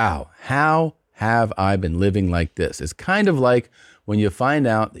get. Wow, how have I been living like this? It's kind of like when you find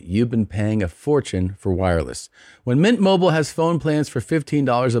out that you've been paying a fortune for wireless. When Mint Mobile has phone plans for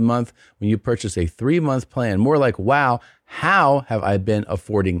 $15 a month when you purchase a 3-month plan, more like, wow, how have I been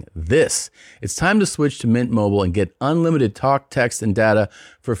affording this? It's time to switch to Mint Mobile and get unlimited talk, text, and data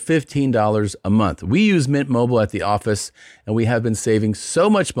for $15 a month. We use Mint Mobile at the office, and we have been saving so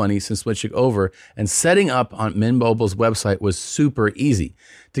much money since switching over, and setting up on Mint Mobile's website was super easy.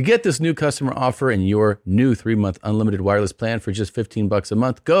 To get this new customer offer and your new 3-month unlimited wireless plan for just $15 a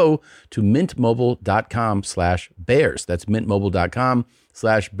month, go to mintmobile.com/bears. That's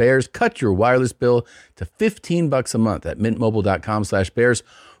mintmobile.com/bears. Cut your wireless bill to $15 a month at mintmobile.com/bears.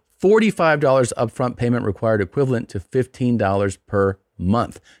 $45 upfront payment required, equivalent to $15 per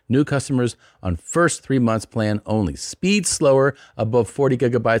month. New customers on first 3 months plan only. Speed slower above 40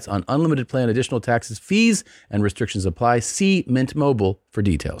 gigabytes on unlimited plan. Additional taxes, fees, and restrictions apply. See Mint Mobile for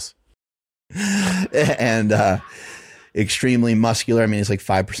details. And extremely muscular. I mean, it's like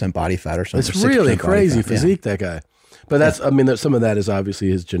 5% body fat or something. It's really crazy physique, that guy. But that's, I mean, some of that is obviously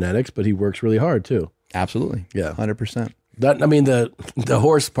his genetics, but he works really hard too. Absolutely. Yeah. 100%. That, I mean, the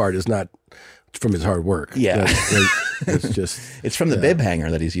horse part is not from his hard work. Yeah. It's just. It's from the bib hanger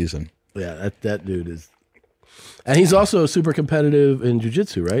that he's using. Yeah, that dude is. And he's also super competitive in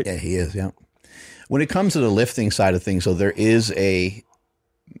jiu-jitsu, right? Yeah, he is. Yeah. When it comes to the lifting side of things, so there is like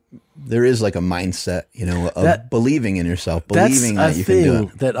a mindset, you know, of believing in yourself, believing that you can do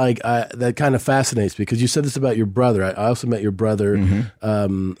it. That that kind of fascinates me, because you said this about your brother. I also met your brother,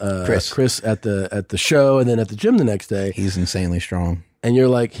 Chris, at the show, and then at the gym the next day. He's insanely strong, and you're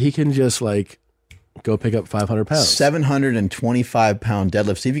like, he can just like go pick up 500 pounds, 725-pound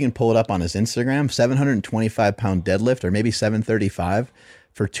deadlift. See if you can pull it up on his Instagram. 725-pound deadlift, or maybe 735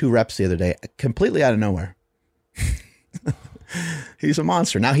 for 2 reps the other day, completely out of nowhere. He's a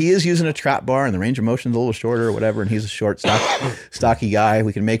monster. Now, he is using a trap bar, and the range of motion is a little shorter or whatever, and he's a short, stocky guy.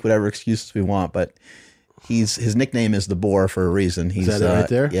 We can make whatever excuses we want, but his nickname is the Boar for a reason. He's, is that it right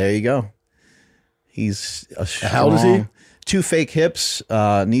there? Yeah, there you go. He's a strong, how old is he? 2 fake hips,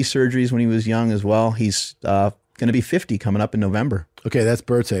 knee surgeries when he was young as well. He's going to be 50 coming up in November. Okay, that's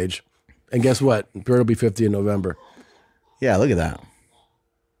Bert's age. And guess what? Bert will be 50 in November. Yeah, look at that.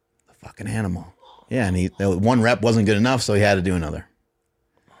 The fucking animal. Yeah, and 1 rep wasn't good enough, so he had to do another.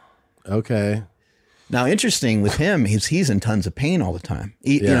 Okay. Now, interesting with him, he's in tons of pain all the time.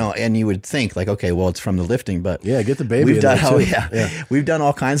 You know, and you would think like, okay, well, it's from the lifting, but yeah, get the baby. We've done yeah. We've done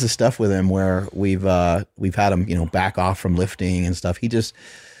all kinds of stuff with him where we've had him, you know, back off from lifting and stuff.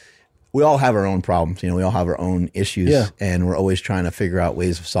 We all have our own problems, you know, we all have our own issues, and we're always trying to figure out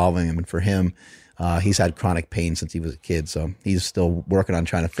ways of solving them. And for him, he's had chronic pain since he was a kid, so he's still working on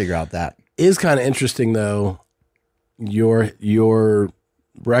trying to figure out that. Is kind of interesting though, your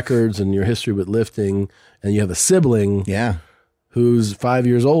records and your history with lifting, and you have a sibling who's 5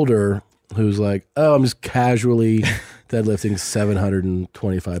 years older, who's like, oh, I'm just casually deadlifting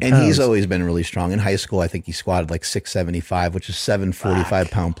 725 pounds. And he's always been really strong. In high school, I think he squatted like 675, which is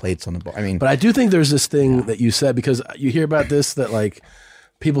 745-pound plates on the bar. I mean, but I do think there's this thing that you said, because you hear about this, that like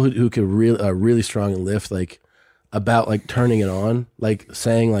people who can really strong and lift, like about like turning it on, like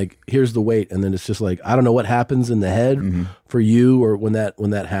saying like, here's the weight. And then it's just like, I don't know what happens in the head for you or when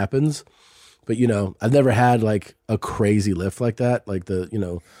that happens. But I've never had like a crazy lift like that. Like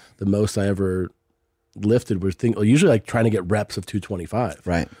the most I ever lifted was usually like trying to get reps of 225.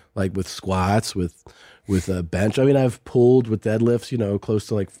 Right. Like with squats, with a bench. I mean, I've pulled with deadlifts, close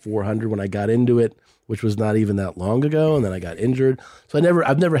to like 400 when I got into it, which was not even that long ago. And then I got injured. So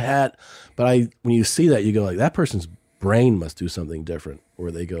I've never had, but when you see that, you go like, that person's brain must do something different,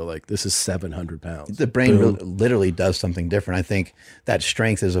 or they go like, this is 700 pounds. The brain literally does something different. I think that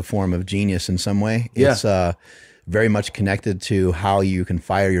strength is a form of genius in some way. Yeah. It's very much connected to how you can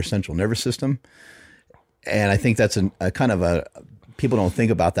fire your central nervous system. And I think that's a kind of people don't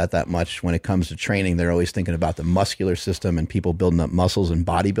think about that much when it comes to training. They're always thinking about the muscular system and people building up muscles and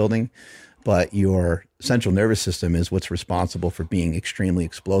bodybuilding. But your central nervous system is what's responsible for being extremely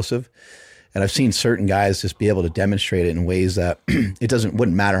explosive. And I've seen certain guys just be able to demonstrate it in ways that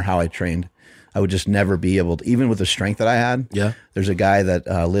wouldn't matter how I trained. I would just never be able to, even with the strength that I had. Yeah. There's a guy that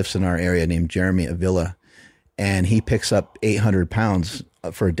lifts in our area named Jeremy Avila, and he picks up 800 pounds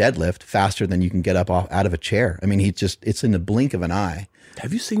for a deadlift faster than you can get up out of a chair. I mean, it's in the blink of an eye.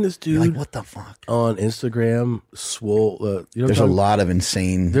 Have you seen this dude? You're like, what the fuck? On Instagram, swole. There's a lot of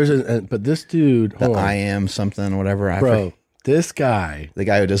insane. But this dude, I am something, whatever. Bro, this guy. The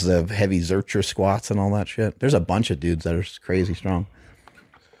guy who does the heavy Zercher squats and all that shit. There's a bunch of dudes that are crazy strong.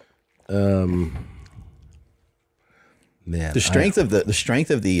 Man, the strength of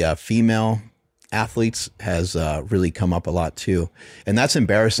the female athletes has really come up a lot too, and that's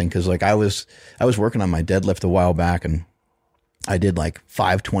embarrassing because like I was working on my deadlift a while back, and I did like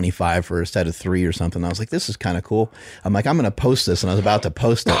 525 for a set of 3 or something. I was like, this is kind of cool. I'm like, I'm going to post this, and I was about to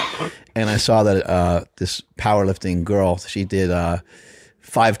post it, and I saw that this powerlifting girl, she did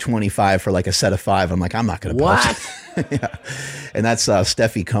 525 for like a set of 5. I'm like, I'm not going to post it. Yeah. And that's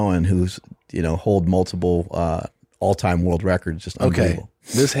Steffi Cohen, who's hold multiple all-time world records. Just unbelievable.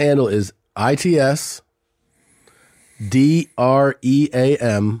 Okay, this handle is ITS DREAM.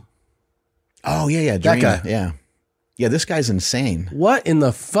 Oh yeah, that guy. Yeah, this guy's insane. What in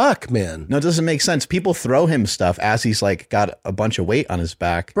the fuck, man? No, it doesn't make sense. People throw him stuff as he's like got a bunch of weight on his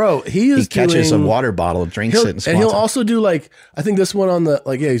back. Bro, he catches a water bottle, drinks it, and he'll also do like, I think this one on the,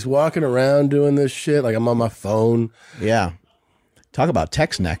 like, yeah, he's walking around doing this shit. Like, I'm on my phone. Yeah. Talk about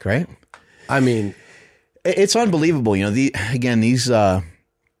text neck, right? I mean, it's unbelievable. These,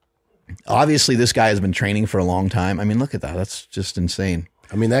 obviously this guy has been training for a long time. I mean, look at that. That's just insane.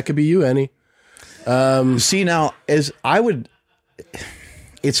 I mean, that could be you, Annie. See, now, it's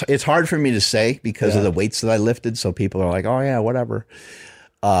hard for me to say because of the weights that I lifted. So people are like, oh yeah, whatever.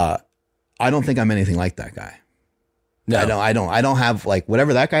 I don't think I'm anything like that guy. No, I don't have like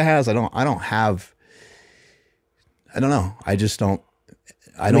whatever that guy has. I don't know. I just don't.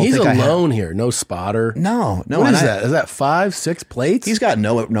 I don't he's think alone here. No spotter. No. What is that? Is that 5, 6 plates? He's got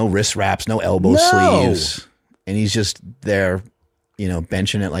no wrist wraps, no elbow sleeves, and he's just there,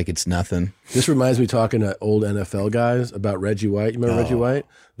 benching it like it's nothing. This reminds me talking to old NFL guys about Reggie White. You remember Reggie White?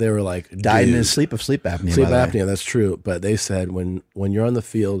 They were like, died in his sleep apnea. Sleep apnea, that's true. But they said when you're on the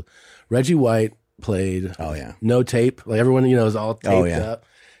field, Reggie White played. Oh yeah, no tape. Like everyone is all taped up.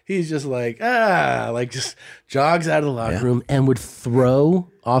 He's just like just jogs out of the locker room and would throw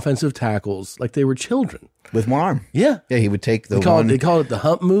offensive tackles like they were children. With one arm. Yeah. Yeah, he would take they call it the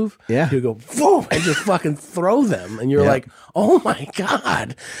hump move. Yeah. He would go, boom, and just fucking throw them. And you're like, oh my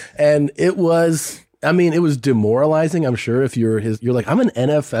God. And it was demoralizing, I'm sure, if you're like, I'm an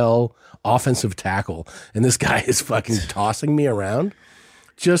NFL offensive tackle, and this guy is fucking tossing me around.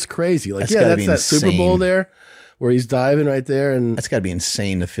 Just crazy. Like, that's that Super Bowl there where he's diving right there. And that's got to be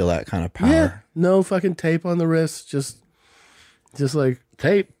insane to feel that kind of power. Yeah. No fucking tape on the wrist. Just like,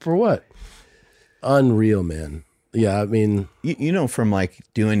 tape for what? Unreal, man. Yeah, I mean, from like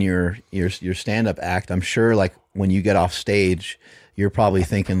doing your stand-up act, I'm sure like when you get off stage, you're probably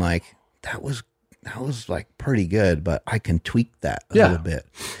thinking like, that was like pretty good, but I can tweak that a little bit.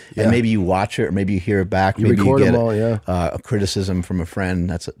 Yeah. And maybe you watch it, or maybe you hear it back. You maybe record you get them all, a criticism from a friend.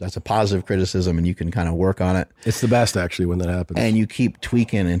 That's a positive criticism, and you can kind of work on it. It's the best actually when that happens. And you keep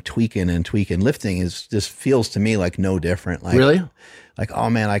tweaking and tweaking and tweaking. Lifting just feels to me like no different. Like, really? Like, oh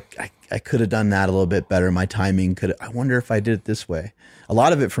man, I could have done that a little bit better. My timing I wonder if I did it this way. A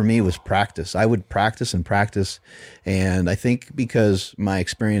lot of it for me was practice. I would practice and practice. And I think because my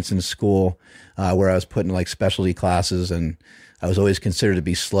experience in school, where I was put in like specialty classes and I was always considered to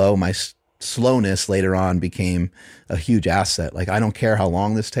be slow, my slowness later on became a huge asset. Like, I don't care how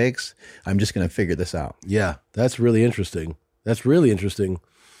long this takes. I'm just going to figure this out. Yeah, that's really interesting.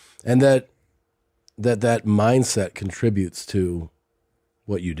 And that mindset contributes to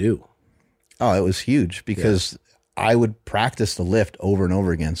what you do. Oh, it was huge because I would practice the lift over and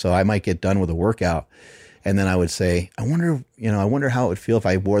over again. So I might get done with a workout, and then I would say, I wonder how it would feel if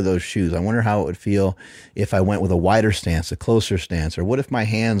I wore those shoes. I wonder how it would feel if I went with a wider stance, a closer stance, or what if my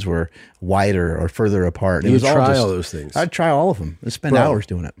hands were wider or further apart? You try all those things. I'd try all of them. I'd spend hours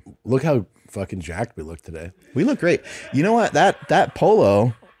doing it. Look how fucking jacked we look today. We look great. You know what? That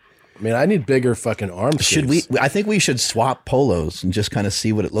polo. I mean, I need bigger fucking arms. Should we? I think we should swap polos and just kind of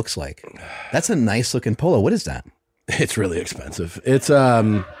see what it looks like. That's a nice looking polo. What is that? It's really expensive. It's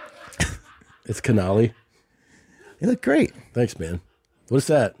Canali. They look great. Thanks, man. What's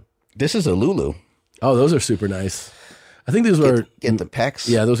that? This is a Lulu. Oh, those are super nice. I think these are get the pecs.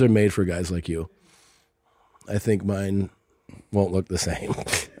 Yeah, those are made for guys like you. I think mine won't look the same.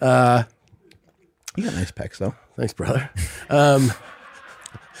 You got nice pecs though. Thanks, brother.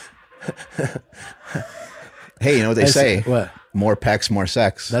 Hey, you know what they say? What? More pecs, more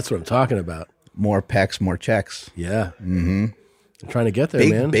sex. That's what I'm talking about. More pecs, more checks. Yeah. Mm-hmm. I'm trying to get there,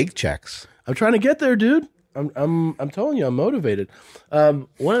 big, man. Big checks. I'm trying to get there, dude. I'm telling you, I'm motivated. One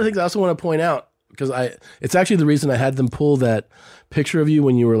of the things I also want to point out, because it's actually the reason I had them pull that picture of you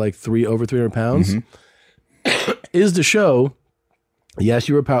when you were like over 300 pounds, is to show, yes,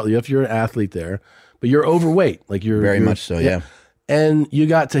 you're an athlete there, but you're overweight. Like you're very much so, yeah. And you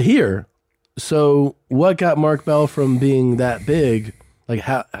got to here. So what got Mark Bell from being that big? Like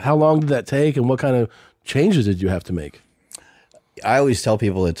how long did that take, and what kind of changes did you have to make? I always tell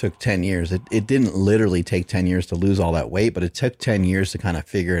people it took 10 years. It didn't literally take 10 years to lose all that weight, but it took 10 years to kind of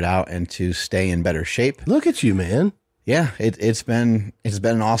figure it out and to stay in better shape. Look at you, man. Yeah, it's been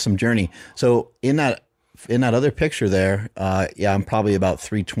an awesome journey. So in that other picture there, I'm probably about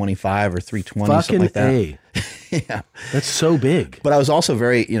 325 or 320, fucking something like that. A. Yeah. That's so big. But I was also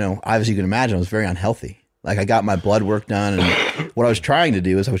very, as you can imagine, I was very unhealthy. Like I got my blood work done, and what I was trying to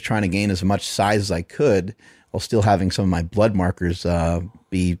do is I was trying to gain as much size as I could while still having some of my blood markers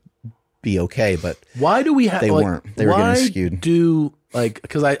be okay. But why do we have? They weren't. They were getting skewed.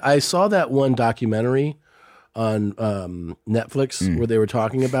 Because I saw that one documentary on Netflix where they were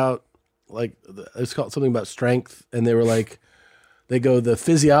talking about it's called something about strength, and they were like, they go the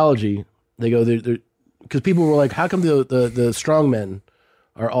physiology. They go because people were like, how come the strong men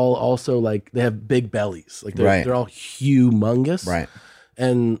are all also like they have big bellies, like they're all humongous, right?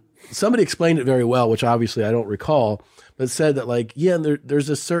 And somebody explained it very well, which obviously I don't recall, but said that there's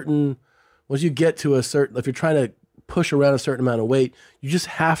a certain, once you get to a certain, if you're trying to push around a certain amount of weight, you just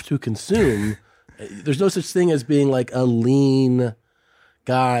have to consume. There's no such thing as being like a lean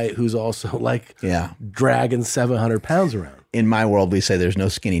guy who's also dragging 700 pounds around. In my world, we say there's no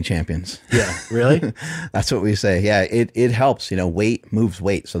skinny champions. Yeah, really? That's what we say. Yeah, it helps. Weight moves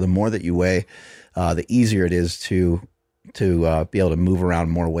weight. So the more that you weigh, the easier it is to be able to move around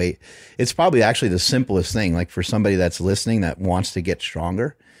more weight. It's probably actually the simplest thing. Like for somebody that's listening that wants to get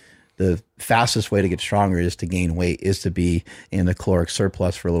stronger, the fastest way to get stronger is to gain weight, is to be in a caloric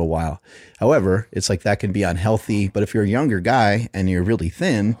surplus for a little while. However, it's like that can be unhealthy. But if you're a younger guy and you're really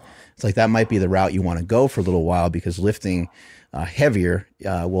thin, it's like that might be the route you want to go for a little while, because lifting heavier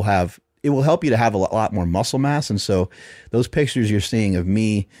will help you to have a lot more muscle mass. And so those pictures you're seeing of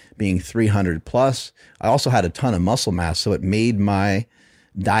me being 300 plus, I also had a ton of muscle mass. So it made my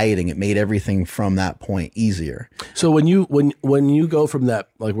dieting, it made everything from that point easier. So when you go from that,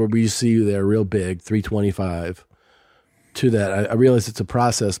 like where we see you there real big, 325, to that, I realize it's a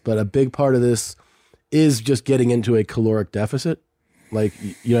process, but a big part of this is just getting into a caloric deficit. Like,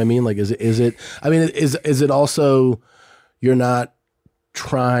 you know what I mean? Like, is it also, you're not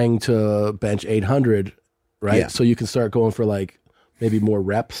trying to bench 800, right? Yeah. So you can start going for like maybe more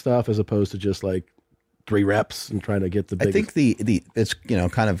rep stuff as opposed to just like 3 reps and trying to get the biggest. I think it's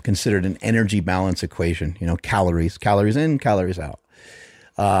kind of considered an energy balance equation. Calories in, calories out.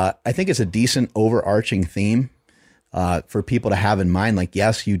 I think it's a decent overarching theme for people to have in mind. Like,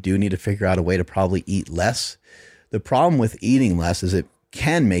 yes, you do need to figure out a way to probably eat less. The problem with eating less is it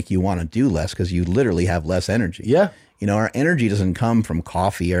can make you want to do less because you literally have less energy. Yeah. Our energy doesn't come from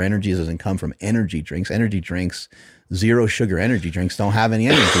coffee. Our energy doesn't come from energy drinks. Energy drinks, zero sugar energy drinks, don't have any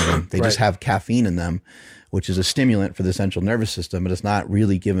energy in them. They just have caffeine in them, which is a stimulant for the central nervous system, but it's not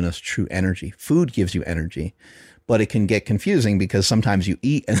really giving us true energy. Food gives you energy, but it can get confusing because sometimes you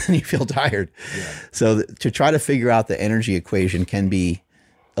eat and then you feel tired. Yeah. So to try to figure out the energy equation can be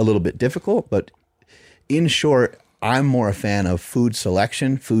a little bit difficult, but in short, I'm more a fan of food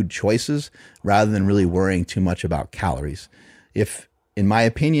selection, food choices, rather than really worrying too much about calories. In my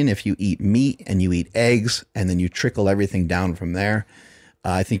opinion, if you eat meat and you eat eggs and then you trickle everything down from there,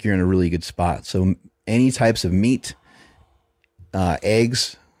 I think you're in a really good spot. So any types of meat,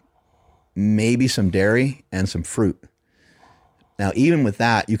 eggs, maybe some dairy and some fruit. Now, even with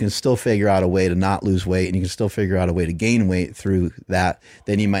that, you can still figure out a way to not lose weight, and you can still figure out a way to gain weight through that.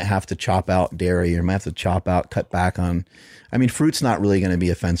 Then you might have to chop out dairy, or you might have to cut back on. I mean, fruit's not really going to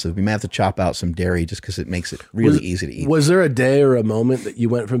be offensive. You might have to chop out some dairy just because it makes it really easy to eat. Was there a day or a moment that you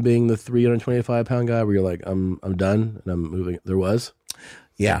went from being the 325-pound guy where you're like, I'm done and I'm moving? There was?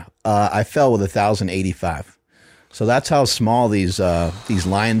 Yeah. I fell with 1,085. So that's how small these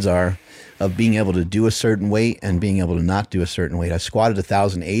lines are of being able to do a certain weight and being able to not do a certain weight. I squatted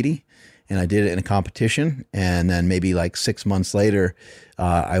 1,080 and I did it in a competition. And then maybe like 6 months later,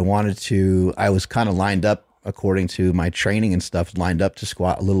 I was kind of lined up according to my training and stuff, lined up to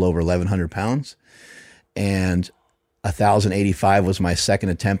squat a little over 1,100 pounds. And 1,085 was my second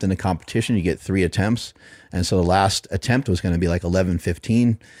attempt in the competition. You get 3 attempts. And so the last attempt was going to be like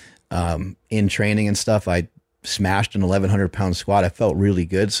 1,115. In training and stuff, I smashed an 1,100 pound squat. I felt really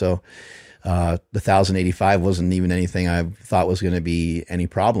good. So the 1,085 wasn't even anything I thought was going to be any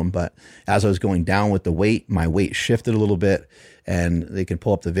problem. But as I was going down with the weight, my weight shifted a little bit, and they can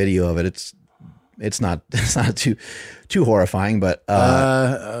pull up the video of it. It's not too horrifying, but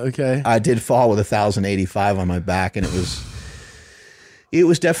okay. I did fall with 1,085 on my back, and it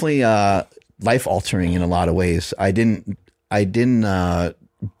was definitely life altering in a lot of ways. I didn't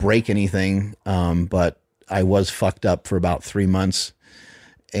break anything, but I was fucked up for about 3 months.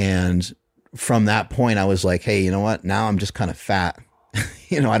 And from that point, I was like, hey, you know what? Now I'm just kind of fat.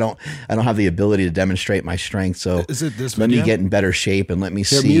 I don't have the ability to demonstrate my strength. So is it this let video? me get in better shape and let me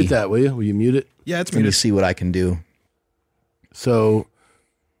Here, see. mute that, will you? Will you mute it? Yeah, it's Let me muted. see what I can do. So,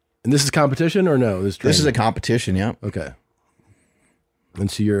 and this is competition or no? This is a competition. Yeah. Okay. And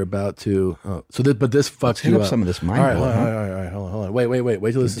so you're about to. Oh, so but this fucks hit you up up. some of this mind All right, blow, all right. Hold on.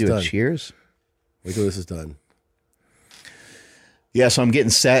 Wait till this is Do done. a cheers. Wait till this is done. Yeah, so I'm getting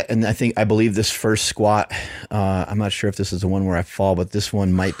set, and I believe this first squat, I'm not sure if this is the one where I fall, but this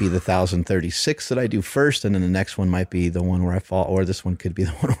one might be the 1,036 that I do first, and then the next one might be the one where I fall, or this one could be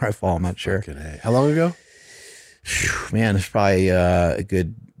the one where I fall. I'm not sure. Okay. How long ago? Man, it's probably a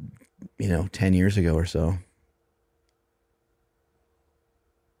good, 10 years ago or so.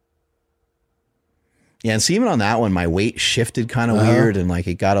 Yeah, and see, even on that one, my weight shifted kind of weird, and like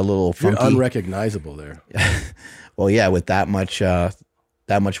it got a little You're funky. unrecognizable there. Well, yeah, with that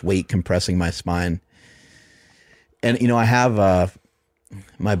much weight compressing my spine. And, I have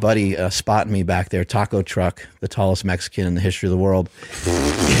my buddy spotting me back there, Taco Truck, the tallest Mexican in the history of the world.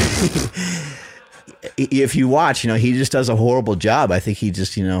 If you watch, he just does a horrible job. I think he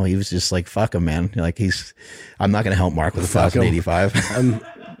just, he was just like, fuck him, man. Like I'm not going to help Mark with 1,085.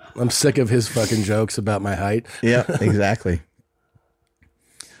 I'm sick of his fucking jokes about my height. Yeah, exactly.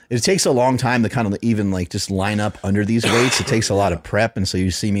 It takes a long time to kind of even like just line up under these weights. It takes a lot of prep. And so you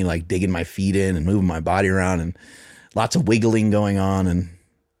see me like digging my feet in and moving my body around and lots of wiggling going on and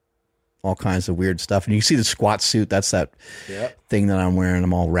all kinds of weird stuff. And you see the squat suit. That's that thing that I'm wearing.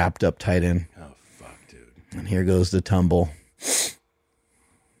 I'm all wrapped up tight in. Oh, fuck, dude. And here goes the tumble.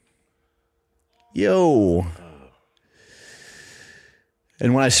 Yo.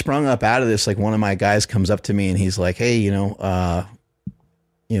 And when I sprung up out of this, like one of my guys comes up to me and he's like, hey,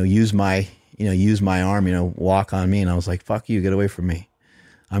 use my arm, walk on me. And I was like, fuck you, get away from me.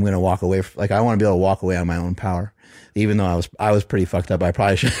 I'm going to walk away. I want to be able to walk away on my own power. Even though I was pretty fucked up. I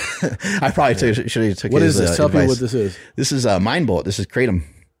probably should have took What his is this? Tell advice. people what this is. This is Mind Bullet. This is Kratom.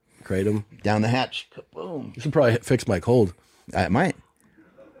 Kratom. Down the hatch. Boom. You should probably fix my cold. I might.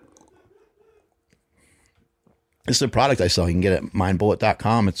 This is a product I sell. You can get it at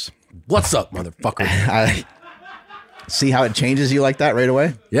mindbullet.com. It's What's up, motherfucker? see how it changes you like that right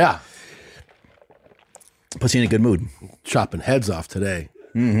away? Yeah. Puts you in a good mood. Chopping heads off today.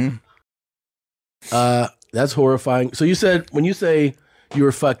 Mm-hmm. That's horrifying. So you said, when you say you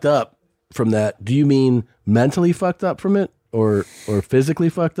were fucked up from that, do you mean mentally fucked up from it or physically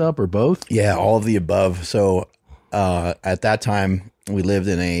fucked up or both? Yeah, all of the above. So at that time, we lived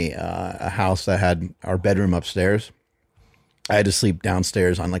in a house that had our bedroom upstairs. I had to sleep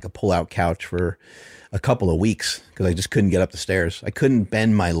downstairs on like a pull-out couch for a couple of weeks because I just couldn't get up the stairs. I couldn't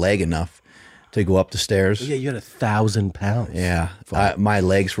bend my leg enough to go up the stairs. Yeah, you had 1,000 pounds. Yeah, my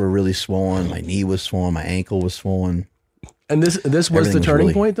legs were really swollen. My knee was swollen. My ankle was swollen. And this was Everything the was turning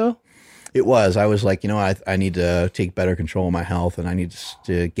really- point, though? It was. I was like, I need to take better control of my health, and I need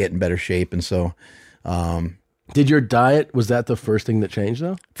to get in better shape. And so, Did your diet, was that the first thing that changed,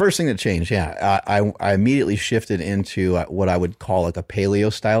 though? first thing that changed, yeah, I immediately shifted into what I would call like a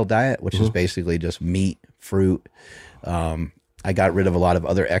paleo style diet, which is basically just meat, fruit. I got rid of a lot of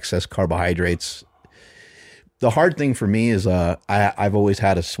other excess carbohydrates. The hard thing for me is I've always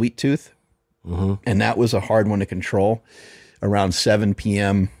had a sweet tooth, And that was a hard one to control. Around 7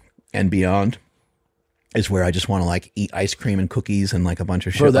 p.m. and beyond is where I just want to like eat ice cream and cookies and like a bunch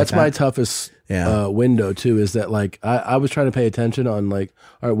of shit. Bro, that's like that. my toughest window too, is that like I was trying to pay attention on like,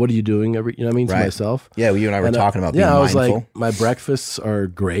 all right, what are you doing every, you know what I mean, to Right. myself. Yeah, well, you and I were talking about being I was mindful. like, my breakfasts are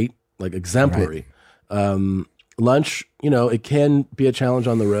great, like exemplary. Lunch, you know, it can be a challenge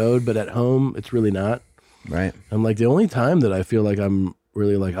on the road, but at home, it's really not. Right. I'm like, the only time that I feel like I'm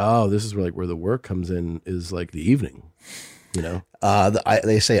really like, oh, this is like where the work comes in is like the evening, you know?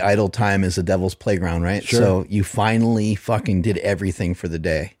 They say idle time is the devil's playground, right? Sure. So you finally fucking did everything for the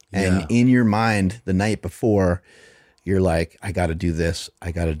day. And Yeah. in your mind, the night before, you're like, I got to do this.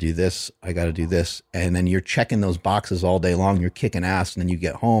 I got to do this. I got to do this. And then you're checking those boxes all day long. You're kicking ass. And then you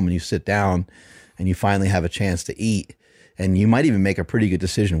get home and you sit down and you finally have a chance to eat. And you might even make a pretty good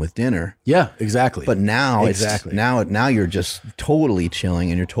decision with dinner. Yeah, exactly. But now Exactly. now you're just totally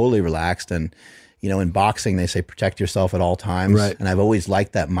chilling and you're totally relaxed. And, you know, in boxing, they say protect yourself at all times. Right. And I've always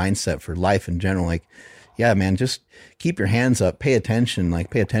liked that mindset for life in general. Like, yeah, man, just keep your hands up, pay attention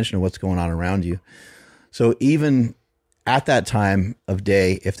to what's going on around you. So even at that time of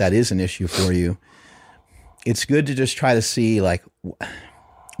day, if that is an issue for you, it's good to just try to see like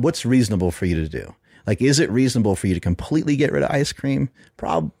what's reasonable for you to do. Like, is it reasonable for you to completely get rid of ice cream?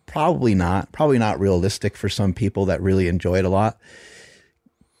 Probably not. Probably not realistic for some people that really enjoy it a lot.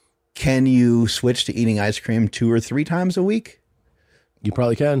 Can you switch to eating ice cream 2 or 3 times a week? you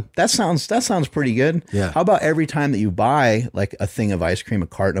probably can. That sounds pretty good. Yeah. How about every time that you buy like a thing of ice cream, a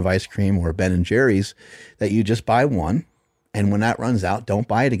carton of ice cream or a Ben and Jerry's, that you just buy one, and when that runs out, don't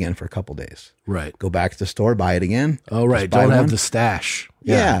buy it again for a couple days. Right. Go back to the store, buy it again. Oh, right. Just buy Don't have one. the stash.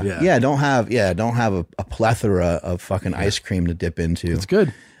 Yeah. Don't have a plethora of fucking ice cream to dip into. It's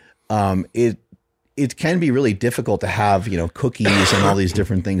good. It can be really difficult to have, you know, cookies and all these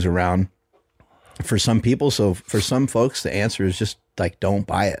different things around for some people. So for some folks, the answer is just like, don't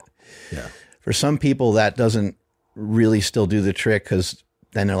buy it. Yeah. For some people, that doesn't really still do the trick, because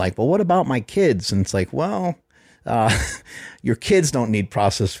then they're like, well, what about my kids? And it's like, well, your kids don't need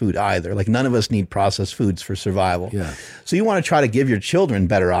processed food either. Like, none of us need processed foods for survival. Yeah. So you want to try to give your children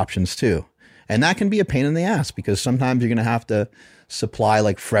better options too. And that can be a pain in the ass, because sometimes you're going to have to supply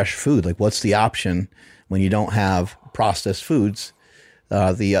like fresh food. Like, what's the option when you don't have processed foods?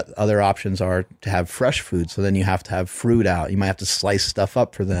 The other options are to have fresh food. So then you have to have fruit out. You might have to slice stuff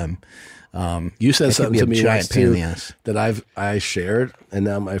up for them. You said It could something be to a me giant once pain in too the ass. that I shared, and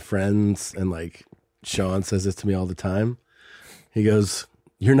now my friends and like Sean says this to me all the time. He goes,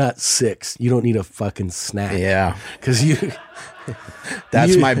 "You're not 6. You don't need a fucking snack." Yeah. Because you.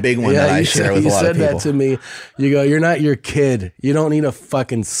 That's my big one that I share with a lot of people. You said that to me. You go, "You're not your kid. You don't need a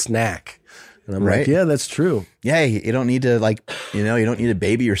fucking snack." And I'm Right. like, yeah, that's true. Yeah, you don't need to you don't need to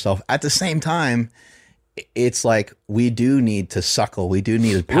baby yourself. At the same time, it's like we do need to suckle. We do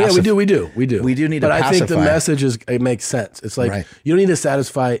need to Yeah, we do. We do need to But I think the pacify. message it makes sense. It's like, Right. you don't need to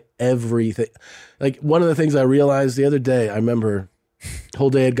satisfy everything. Like, one of the things I realized the other day, I remember the whole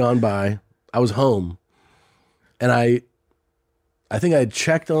day had gone by. I was home, and I think I had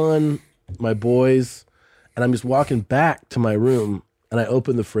checked on my boys, and I'm just walking back to my room, and I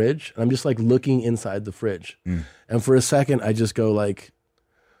open the fridge, and I'm just like looking inside the fridge. And for a second, I just go like,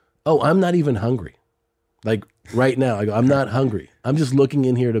 oh, I'm not even hungry. Like, right now, I go, I'm not hungry. I'm just looking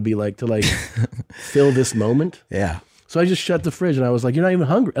in here to fill this moment. Yeah. So I just shut the fridge, and I was like, you're not even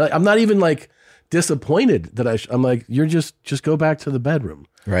hungry. Like, I'm not even like disappointed that I'm like, you're just go back to the bedroom.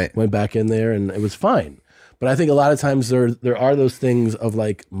 Right. Went back in there, and it was fine. But I think a lot of times there are those things of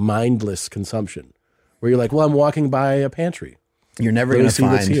like mindless consumption where you're like, well, I'm walking by a pantry. You're never Let me going to see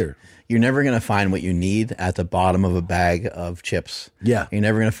what's find here. You're never going to find what you need at the bottom of a bag of chips. Yeah. You're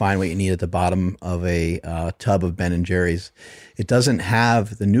never going to find what you need at the bottom of a tub of Ben and Jerry's. It doesn't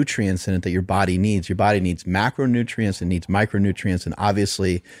have the nutrients in it that your body needs. Your body needs macronutrients and needs micronutrients, and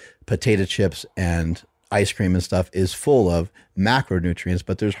obviously potato chips and ice cream and stuff is full of macronutrients,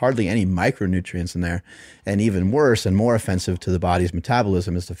 but there's hardly any micronutrients in there. And even worse and more offensive to the body's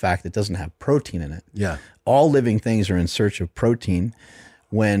metabolism is the fact that it doesn't have protein in it. Yeah. All living things are in search of protein.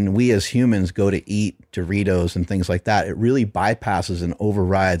 When we as humans go to eat Doritos and things like that, it really bypasses and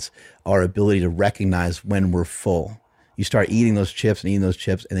overrides our ability to recognize when we're full. You start eating those chips and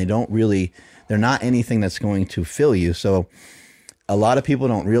they're not anything that's going to fill you. So a lot of people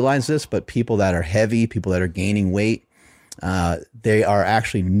don't realize this, but people that are heavy, people that are gaining weight, they are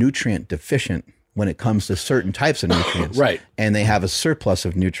actually nutrient deficient when it comes to certain types of nutrients. Right. And they have a surplus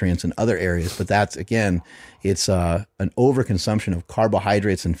of nutrients in other areas. But that's, again, it's an overconsumption of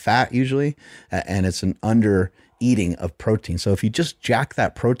carbohydrates and fat usually, and it's an under eating of protein. So if you just jack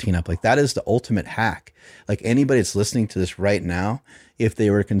that protein up, like that is the ultimate hack. Like anybody that's listening to this right now, if they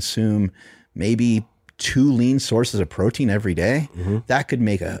were to consume maybe 2 lean sources of protein every day, that could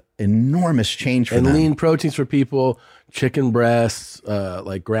make an enormous change for them. And lean proteins for people, chicken breasts,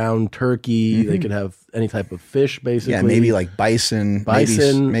 like ground turkey. They could have any type of fish, basically. Yeah, maybe like bison, maybe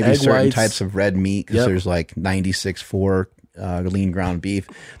egg certain whites. types of red meat, because there's like 96.4 lean ground beef.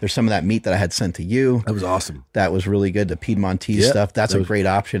 There's some of that meat that I had sent to you. That was awesome. That was really good. The Piedmontese stuff. That's a great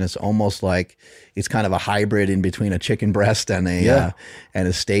option. It's almost like it's kind of a hybrid in between a chicken breast and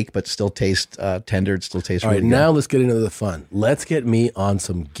a steak, but still tastes tender. It still tastes All really right, good. now let's get into the fun. Let's get me on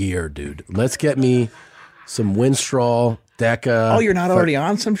some gear, dude. Let's get me some Winstrol, Deca. Oh, you're not already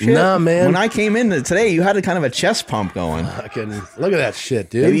on some shit? Nah, man. When I came in today, you had a kind of a chest pump going. Fucking look at that shit,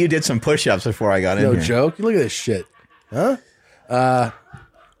 dude. Maybe you did some push-ups before I got in No here. joke. Look at this shit. Huh?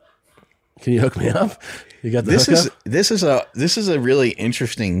 Can you hook me up? You got the hookup? This is a really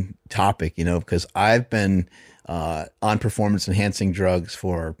interesting topic, because I've been on performance enhancing drugs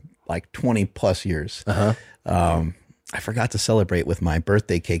for like 20 plus years. I forgot to celebrate with my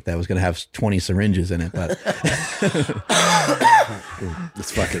birthday cake that was going to have 20 syringes in it, but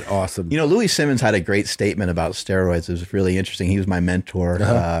It's fucking awesome. Louis Simmons had a great statement about steroids. It was really interesting. He was my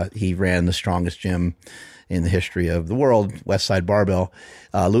mentor. He ran the strongest gym in the history of the world, Westside Barbell.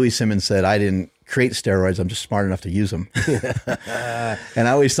 Louis Simmons said, "I didn't create steroids. I'm just smart enough to use them." And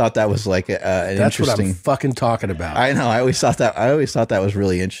I always thought that was like an That's interesting. what I'm fucking talking about. I know. I always thought that was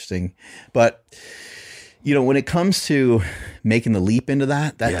really interesting. But when it comes to making the leap into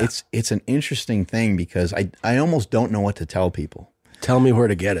that, it's an interesting thing, because I almost don't know what to tell people. Tell me where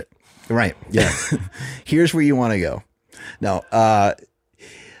to get it. Right. Yeah. Here's where you want to go. Now,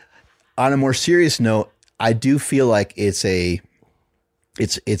 on a more serious note, I do feel like it's a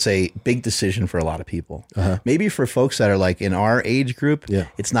big decision for a lot of people. Maybe for folks that are like in our age group,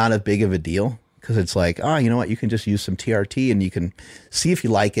 it's not as big of a deal, because it's like, you know what, you can just use some TRT and you can see if you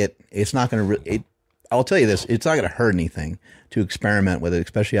like it. It's not going to I'll tell you this, it's not going to hurt anything to experiment with it,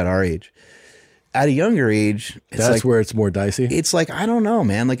 especially at our age. At a younger age, That's where it's more dicey. it's like, I don't know,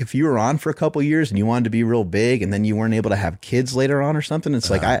 man. Like if you were on for a couple years and you wanted to be real big and then you weren't able to have kids later on or something, it's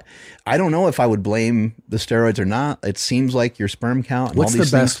like, I don't know if I would blame the steroids or not. It seems like your sperm count and What's all the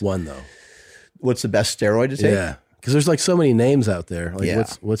these best things. one though? What's the best steroid to take? Yeah, because there's like so many names out there. Like, Yeah.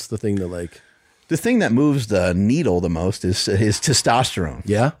 what's the thing that like? The thing that moves the needle the most is testosterone.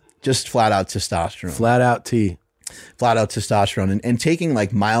 Yeah, Just flat out testosterone. flat out T. Flat out testosterone. And taking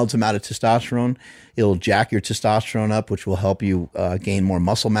like mild amount of testosterone, it'll jack your testosterone up, which will help you gain more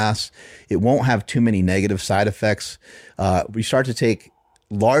muscle mass. It won't have too many negative side effects. We start to take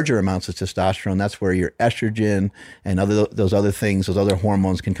larger amounts of testosterone. That's where your estrogen and those other things, those other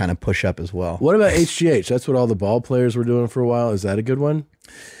hormones can kind of push up as well. What about HGH? That's what all the ball players were doing for a while. Is that a good one?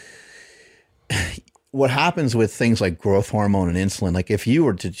 What happens with things like growth hormone and insulin, like if you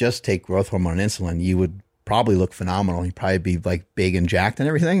were to just take growth hormone and insulin, you would probably look phenomenal. You'd probably be like big and jacked and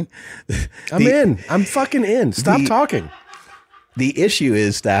everything. I'm in. I'm fucking in. Stop talking. The issue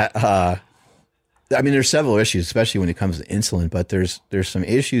is that, there's several issues, especially when it comes to insulin, but there's some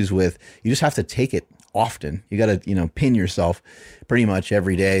issues with, you just have to take it often. You got to, pin yourself pretty much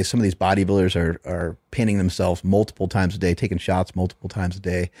every day. Some of these bodybuilders are pinning themselves multiple times a day, taking shots multiple times a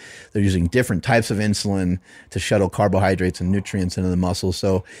day. They're using different types of insulin to shuttle carbohydrates and nutrients into the muscle.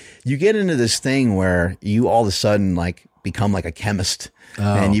 So you get into this thing where you all of a sudden like become like a chemist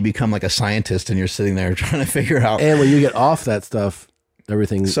and you become like a scientist, and you're sitting there trying to figure out. And when you get off that stuff,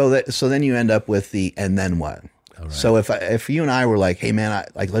 everything. So then you end up with the, and then what? Right. So if you and I were like, hey man,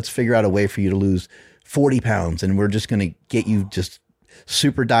 let's figure out a way for you to lose 40 pounds, and we're just going to get you just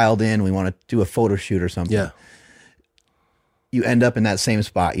super dialed in. We want to do a photo shoot or something. Yeah. You end up in that same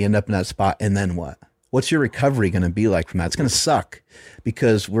spot. You end up in that spot. And then what? What's your recovery going to be like from that? It's going to suck,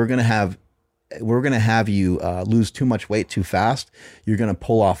 because we're going to have you lose too much weight too fast. You're going to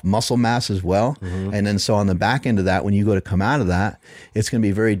pull off muscle mass as well. Mm-hmm. And then so on the back end of that, when you go to come out of that, it's going to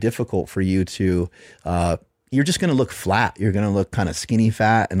be very difficult for you to, you're just going to look flat. You're going to look kind of skinny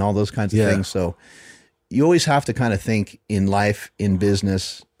fat and all those kinds of things. So you always have to kind of think in life, in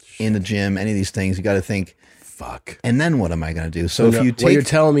business, in the gym, any of these things, you got to think, fuck. And then what am I going to do? So if you take, what you're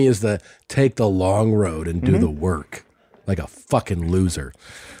telling me is take the long road and do the work like a fucking loser.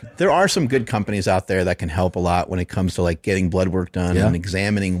 There are some good companies out there that can help a lot when it comes to like getting blood work done and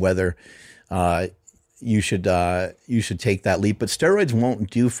examining whether you should take that leap. But steroids won't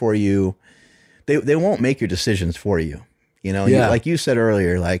do for you. They won't make your decisions for you. Like you said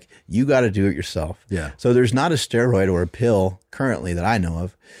earlier, like you got to do it yourself. Yeah. So there's not a steroid or a pill currently that I know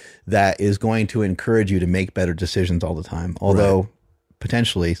of that is going to encourage you to make better decisions all the time. Although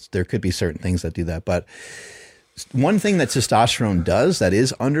potentially there could be certain things that do that. But one thing that testosterone does that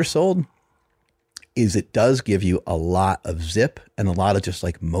is undersold is it does give you a lot of zip and a lot of just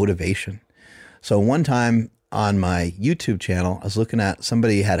like motivation. So one time on my YouTube channel, I was looking at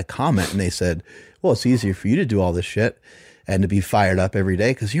somebody had a comment and they said, well, it's easier for you to do all this shit and to be fired up every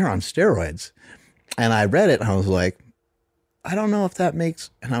day because you're on steroids. And I read it and I was like, I don't know if that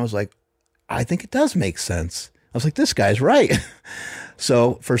makes, and I was like, I think it does make sense. I was like, this guy's right.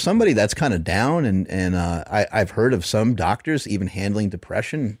 So for somebody that's kind of down and I've heard of some doctors even handling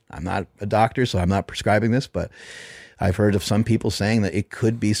depression. I'm not a doctor, so I'm not prescribing this, but I've heard of some people saying that it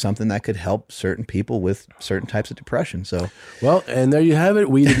could be something that could help certain people with certain types of depression. So, well, and there you have it.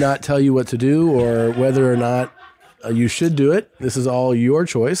 We did not tell you what to do or whether or not you should do it. This is all your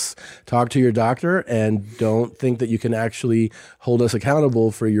choice. Talk to your doctor and don't think that you can actually hold us accountable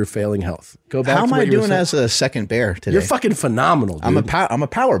for your failing health. Go back. How to am what I you were doing saying. as a second bear today? You're fucking phenomenal, dude. I'm a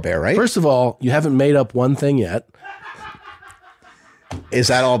power bear, right? First of all, you haven't made up one thing yet. Is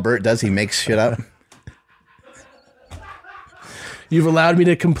that all Bert does? He makes shit up? You've allowed me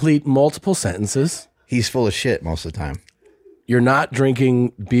to complete multiple sentences. He's full of shit most of the time. You're not drinking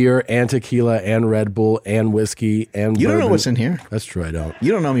beer and tequila and Red Bull and whiskey and You don't know bourbon. what's in here. That's true, I don't.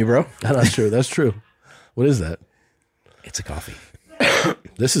 You don't know me, bro. That's true. That's true. What is that? It's a coffee.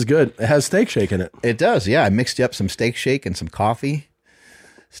 This is good. It has Steak Shake in it. It does, yeah. I mixed up some Steak Shake and some coffee.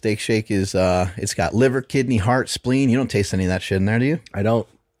 Steak Shake is, it's got liver, kidney, heart, spleen. You don't taste any of that shit in there, do you? I don't.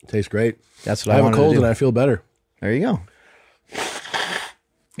 It tastes great. That's what I I have a wanted to cold do. and I feel better. There you go.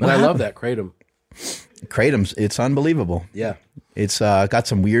 And I love that Kratom. Kratom's, it's unbelievable. Yeah. It's got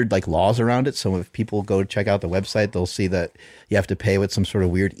some weird like laws around it. So if people go check out the website, they'll see that you have to pay with some sort of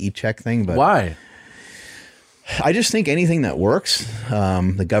weird e-check thing. But Why? I just think anything that works,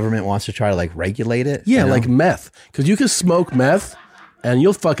 the government wants to try to like regulate it. Yeah, you know? like meth. Because you can smoke meth and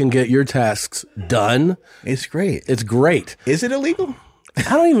you'll fucking get your tasks done. It's great. It's great. Is it illegal? I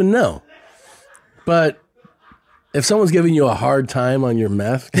don't even know. But if someone's giving you a hard time on your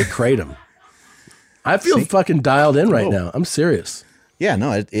meth, get Kratom. I feel fucking dialed in right now. I'm serious. Yeah,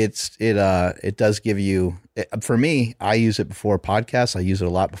 no, it does give you, for me, I use it before podcasts. I use it a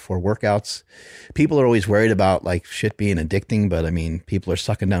lot before workouts. People are always worried about like shit being addicting, but I mean, people are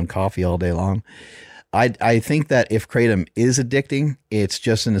sucking down coffee all day long. I think that if Kratom is addicting, it's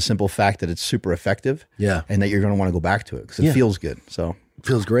just in the simple fact that it's super effective. Yeah. And that you're going to want to go back to it because it feels good. So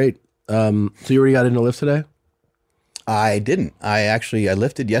Feels great. So you already got into lift today? I didn't. I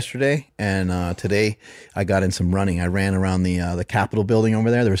lifted yesterday, and today I got in some running. I ran around the Capitol building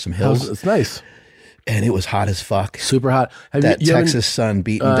over there. There were some hills, It's nice. and it was hot as fuck. Super hot. Have That you Texas sun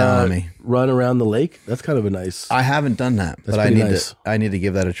beating down on me. Run around the lake? That's kind of a nice. I haven't done that, but I pretty need nice. to. I need to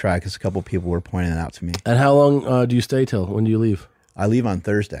give that a try because a couple people were pointing it out to me. And how long do you stay till? When do you leave? I leave on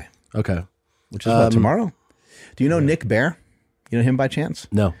Thursday, Okay. which is what, tomorrow. Do you know Nick Bear? You know him by chance?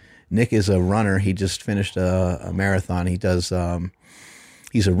 No. Nick is a runner. He just finished a marathon. He does.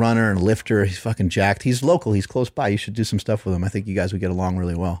 He's a runner and a lifter. He's fucking jacked. He's local. He's close by. You should do some stuff with him. I think you guys would get along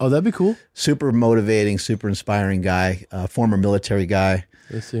really well. Oh, that'd be cool. Super motivating, super inspiring guy. Former military guy.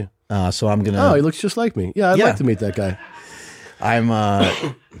 Let's see. So I'm gonna. Oh, he looks just like me. Yeah, I'd Yeah. like to meet that guy. I'm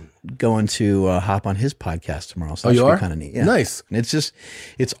going to hop on his podcast tomorrow. So that you should are? be kind of neat. Yeah. Nice. And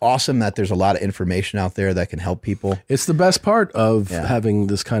it's awesome that there's a lot of information out there that can help people. It's the best part of Yeah. having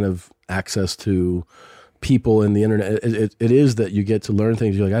this kind of access to people in the internet. It is that you get to learn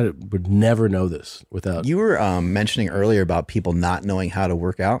things. You're like, I would never know this without. You were mentioning earlier about people not knowing how to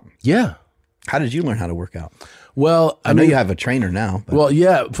work out. Yeah. How did you learn how to work out? Well, I know you have a trainer now. But Well,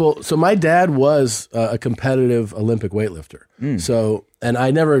 yeah. So my dad was a competitive Olympic weightlifter. So, and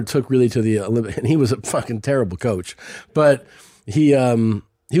I never took really to the Olympic, and he was a fucking terrible coach, but he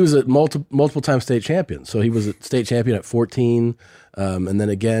was a multiple time state champion. So he was a state champion at 14, and then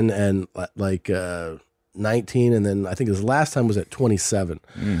again, and like 19. And then I think his last time was at 27.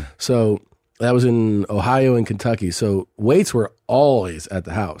 So that was in Ohio and Kentucky. So weights were always at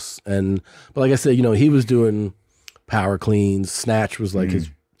the house. But like I said, he was doing power cleans. Snatch was like his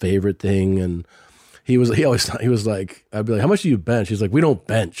favorite thing. And he was like, I'd be like, how much do you bench? He's like, we don't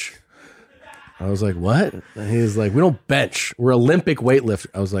bench. I was like, what? And he was like, we don't bench. We're Olympic weightlifters.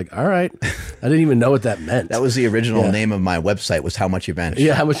 I was like, all right. I didn't even know what that meant. that was the original name of my website was How Much You Bench.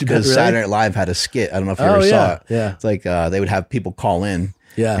 Yeah, How Much You Bench, Because really? Saturday Night Live had a skit. I don't know if you Oh, ever saw yeah, it. yeah. It's like they would have people call in.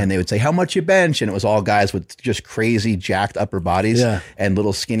 Yeah. And they would say, how much you bench? And it was all guys with just crazy jacked upper bodies Yeah. and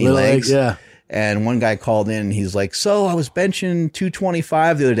little skinny Little legs. legs, yeah. And one guy called in and he's like, so I was benching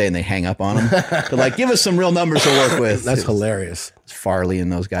 225 the other day, and they hang up on him. They're like, give us some real numbers to work with. That's hilarious. It's Farley and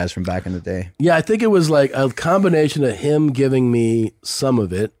those guys from back in the day. Yeah, I think it was like a combination of him giving me some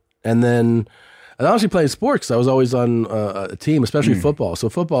of it, and then I honestly played sports. I was always on a team, especially football. So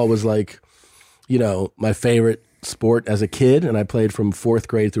football was like, my favorite sport as a kid, and I played from 4th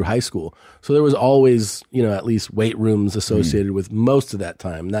grade through high school. So there was always, at least weight rooms associated with most of that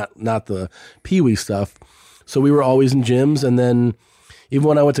time, not the peewee stuff. So we were always in gyms, and then even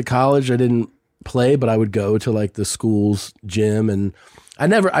when I went to college, I didn't play, but I would go to like the school's gym, and I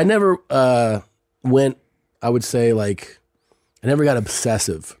never went, I would say, like, I never got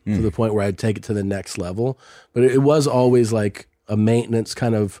obsessive to the point where I'd take it to the next level, but it was always like a maintenance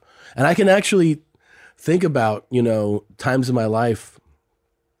kind of, and I can actually think about, times in my life,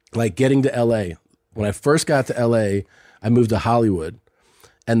 like getting to LA. When I first got to LA, I moved to Hollywood,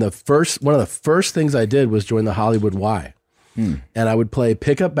 and one of the first things I did was join the Hollywood Y. And I would play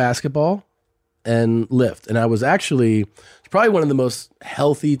pickup basketball and lift. And I was actually, it's probably one of the most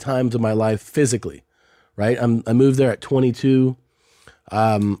healthy times of my life physically, right? I moved there at 22.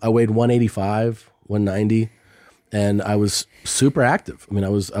 I weighed 185, 190, and I was super active. I mean, I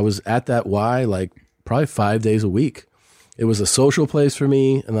was at that Y like probably 5 days a week. It was a social place for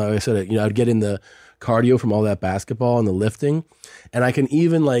me. And like I said, I'd get in the cardio from all that basketball and the lifting. And I can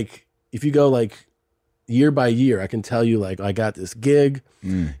even, like, if you go like year by year, I can tell you, like, I got this gig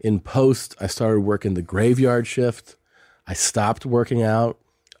in post. I started working the graveyard shift. I stopped working out.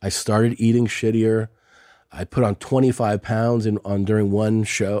 I started eating shittier. I put on 25 pounds during one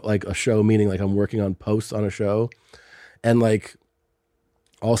show, like a show, meaning like I'm working on post on a show. And like,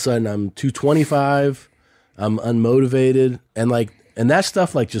 all of a sudden I'm 225, I'm unmotivated. And that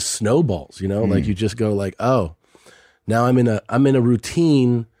stuff like just snowballs, like you just go like, oh, now I'm in a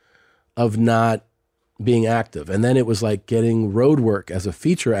routine of not being active. And then it was like getting road work as a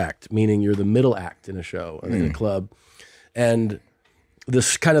feature act, meaning you're the middle act in a show or in a club. And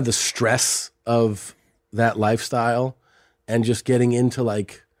this kind of the stress of that lifestyle and just getting into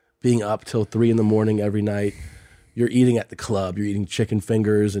like being up till 3 a.m. every night. You're eating at the club, you're eating chicken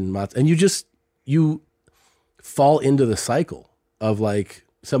fingers and you fall into the cycle of like,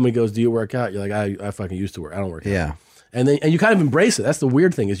 somebody goes, do you work out? You're like, I fucking used to work. I don't work out. And you kind of embrace it. That's the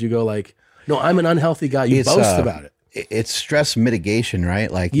weird thing is you go like, no, I'm an unhealthy guy. You boast about it. It's stress mitigation, right?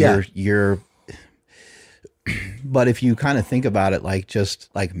 Like you're but if you kind of think about it, like just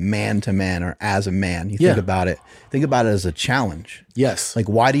like man to man or as a man, you think about it as a challenge. Yes. Like,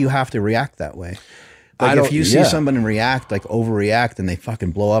 why do you have to react that way? Like if you see somebody react, like overreact, and they fucking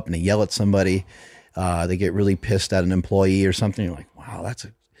blow up and they yell at somebody, they get really pissed at an employee or something. You're like, wow,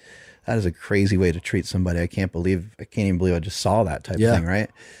 that is a crazy way to treat somebody. I can't even believe I just saw that type of thing, right?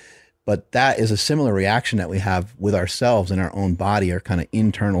 But that is a similar reaction that we have with ourselves in our own body, our kind of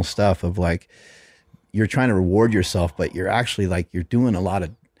internal stuff of like, you're trying to reward yourself, but you're actually like, you're doing a lot of,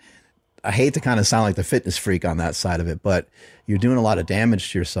 I hate to kind of sound like the fitness freak on that side of it, but you're doing a lot of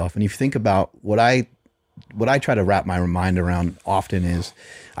damage to yourself. And you think about what I try to wrap my mind around often is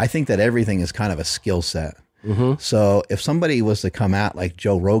I think that everything is kind of a skill set. So if somebody was to come at like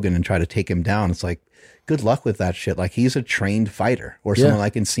Joe Rogan and try to take him down, it's like, good luck with that shit. Like he's a trained fighter, or someone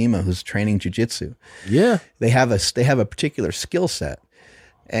like Nsima who's training jiu-jitsu. Yeah. They have a particular skill set.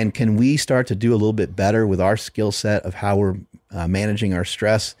 And can we start to do a little bit better with our skill set of how we're managing our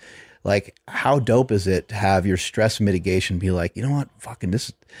stress? Like, how dope is it to have your stress mitigation be like, you know what, fucking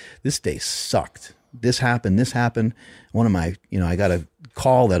this day sucked. This happened. One of my, I got a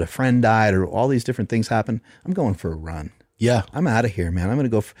call that a friend died, or all these different things happened. I'm going for a run. Yeah. I'm out of here, man. I'm going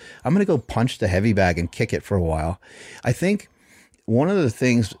to go punch the heavy bag and kick it for a while. I think one of the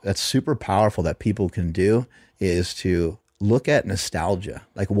things that's super powerful that people can do is to look at nostalgia.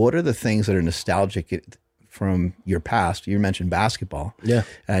 Like, what are the things that are nostalgic from your past? You mentioned basketball. Yeah.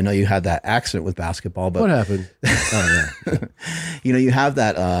 And I know you had that accident with basketball, but what happened? Oh yeah. You have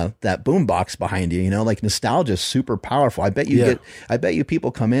that boom box behind you, like nostalgia is super powerful. I bet you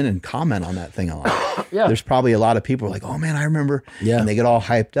people come in and comment on that thing a lot. There's probably a lot of people who are like, oh man, I remember. Yeah. And they get all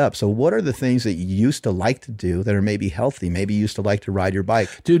hyped up. So what are the things that you used to like to do that are maybe healthy? Maybe you used to like to ride your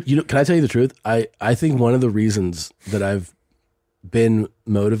bike. Dude, can I tell you the truth? I think one of the reasons that I've been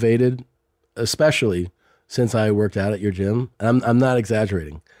motivated, especially since I worked out at your gym, and I'm not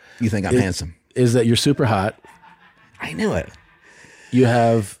exaggerating. You think I'm handsome? Is that you're super hot. I knew it. You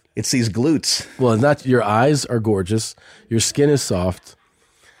have... It's these glutes. Well, not your eyes are gorgeous. Your skin is soft.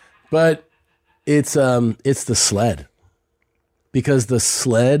 But it's the sled. Because the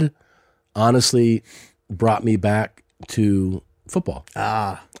sled honestly brought me back to football.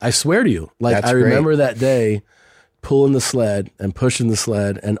 I swear to you, like That's I remember that day pulling the sled and pushing the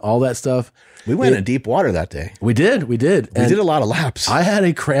sled and all that stuff. We went in deep water that day. We did. We did a lot of laps. I had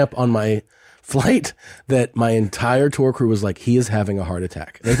a cramp on my flight that my entire tour crew was like, he is having a heart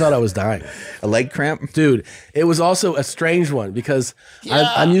attack. They thought I was dying. A leg cramp? Dude, it was also a strange one because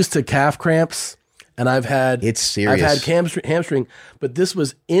I'm used to calf cramps and I've had It's serious. I've had hamstring, but this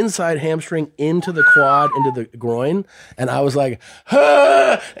was inside hamstring into the quad, into the groin, and I was like,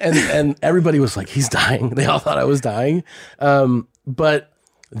 ah! and everybody was like, he's dying. They all thought I was dying. But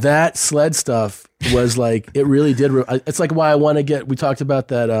that sled stuff was like, it really did. It's like why I want to get, we talked about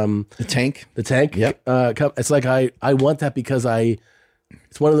that. The tank. Yep. It's like, I want that because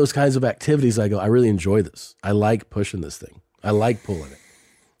it's one of those kinds of activities I go, I really enjoy this. I like pushing this thing. I like pulling it.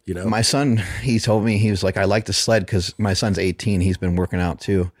 You know, my son, he told me, he was like, I like to sled because my son's 18. He's been working out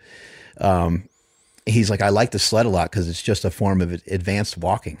too. He's like, I like to sled a lot because it's just a form of advanced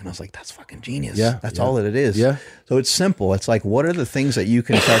walking. And I was like, that's fucking genius. Yeah. That's all that it is. Yeah. So it's simple. It's like, what are the things that you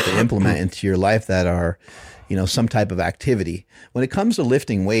can start to implement into your life that are, you know, some type of activity? When it comes to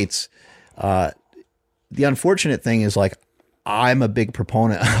lifting weights, the unfortunate thing is like, I'm a big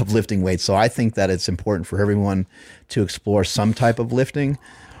proponent of lifting weights. So I think that it's important for everyone to explore some type of lifting.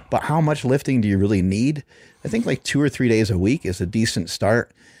 But how much lifting do you really need? I think like 2 or 3 days a week is a decent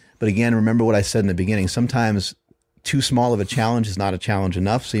start. But again, remember what I said in the beginning. Sometimes too small of a challenge is not a challenge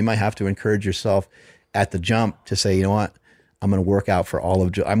enough. So you might have to encourage yourself at the jump to say, you know what? I'm going to work out for all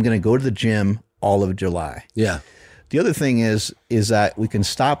of I'm going to go to the gym all of July. Yeah. The other thing is that we can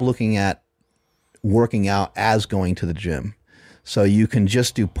stop looking at working out as going to the gym. So you can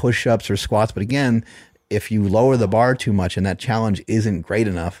just do push-ups or squats. But again, if you lower the bar too much and that challenge isn't great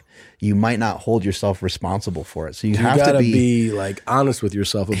enough, you might not hold yourself responsible for it. So you have gotta to be like honest with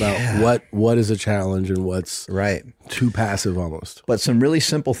yourself about what is a challenge and what's right. Too passive almost. But some really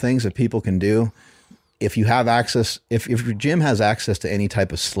simple things that people can do. If you have access, if your gym has access to any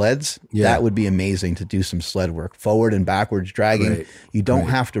type of sleds, that would be amazing to do some sled work, forward and backwards dragging. Right. You don't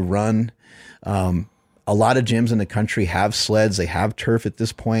have to run. A lot of gyms in the country have sleds. They have turf at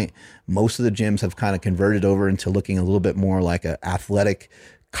this point. Most of the gyms have kind of converted over into looking a little bit more like an athletic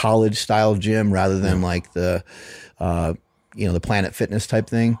college style gym rather than like the, the Planet Fitness type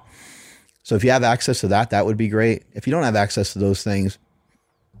thing. So if you have access to that, that would be great. If you don't have access to those things,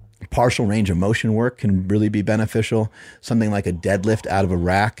 partial range of motion work can really be beneficial. Something like a deadlift out of a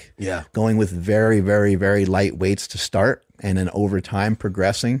rack. Yeah. Going with very, very, very light weights to start and then over time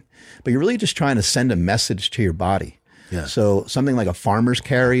progressing. But you're really just trying to send a message to your body. Yeah. So something like a farmer's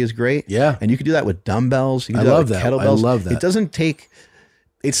carry is great. Yeah. And you can do that with dumbbells. You can do love with that. kettlebells. I love that. It doesn't take,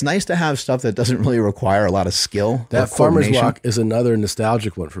 it's nice to have stuff that doesn't really require a lot of skill. That farmer's walk is another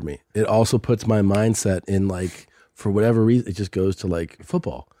nostalgic one for me. It also puts my mindset in like, for whatever reason, it just goes to like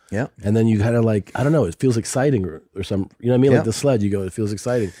football. Yeah. And then you kind of like, I don't know, it feels exciting or some, you know what I mean? Like the sled, you go, it feels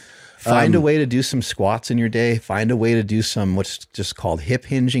exciting. Find a way to do some squats in your day. Find a way to do some what's just called hip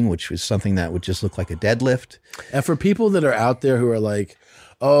hinging, which is something that would just look like a deadlift. And for people that are out there who are like,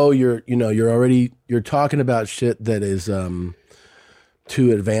 oh, you're talking about shit that is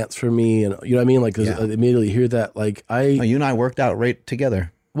too advanced for me, and you know what I mean? Like, 'cause I immediately hear that. Like, you and I worked out right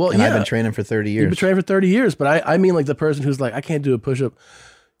together. Well, and I've been training for 30 years. You've been training for 30 years, but I mean like the person who's like, I can't do a push-up.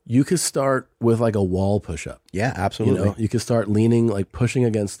 You could start with like a wall push-up. Yeah, absolutely. You know, you could start leaning, like pushing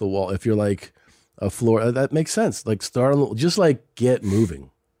against the wall. If you're like a floor, that makes sense. Like start on, just like get moving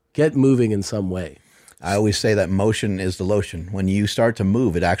in some way. I always say that motion is the lotion. When you start to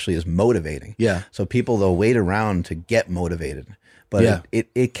move, it actually is motivating. Yeah. So people, they'll wait around to get motivated. But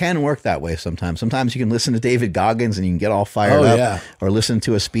it can work that way sometimes. Sometimes you can listen to David Goggins and you can get all fired up. Yeah. Or listen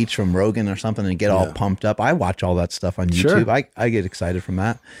to a speech from Rogan or something and get all pumped up. I watch all that stuff on YouTube. Sure. I get excited from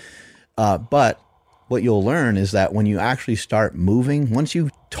that. But what you'll learn is that when you actually start moving, once you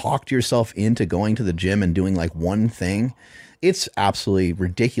talk yourself into going to the gym and doing like one thing, it's absolutely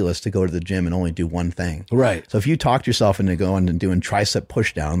ridiculous to go to the gym and only do one thing. Right. So if you talk yourself into going and doing tricep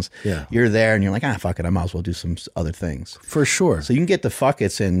push downs, you're there and you're like, fuck it, I might as well do some other things. For sure. So you can get the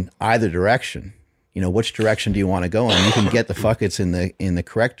fuckets in either direction. You know, which direction do you want to go in? You can get the fuckets in the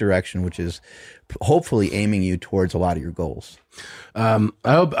correct direction, which is hopefully aiming you towards a lot of your goals. I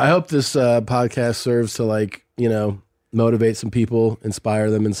hope this podcast serves to like, you know, motivate some people, inspire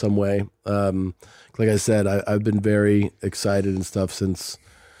them in some way. Like I said, I've been very excited and stuff since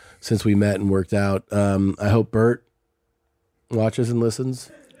we met and worked out. I hope Bert watches and listens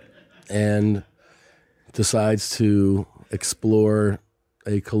and decides to explore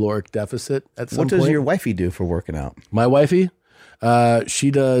a caloric deficit at some point. What does your wifey do for working out? My wifey,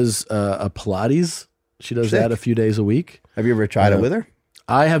 she does a Pilates. She does that a few days a week. Have you ever tried it with her?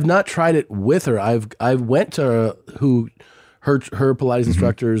 I have not tried it with her. I went to her Pilates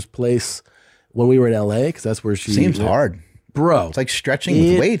instructor's place when we were in LA, because that's where she Seems hard. Bro. It's like stretching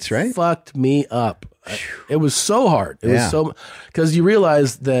with weights, right? Fucked me up. It was so hard. It was so, because you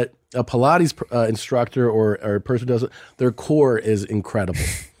realize that a Pilates instructor or a person who does it, their core is incredible.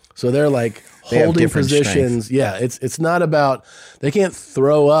 So they're like holding positions. Strength. Yeah, it's not about, they can't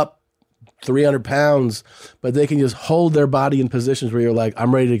throw up 300 pounds, but they can just hold their body in positions where you're like,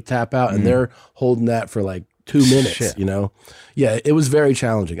 I'm ready to tap out, and they're holding that for like 2 minutes. Shit. You know, yeah, it was very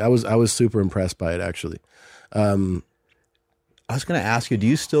challenging. I was super impressed by it, actually. I was going to ask you, do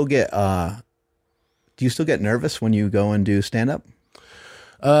you still get nervous when you go and do stand up?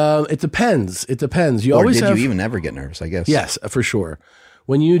 It depends. It depends. You or always did have, you even ever get nervous? I guess. Yes, for sure.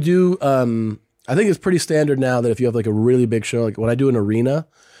 When you do, I think it's pretty standard now that if you have like a really big show, like when I do an arena,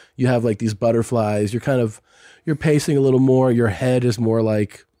 you have like these butterflies. You're pacing a little more. Your head is more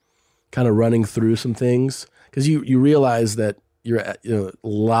like kind of running through some things, because you realize that you're at, a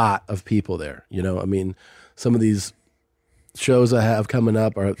lot of people there. You know, I mean, some of these shows I have coming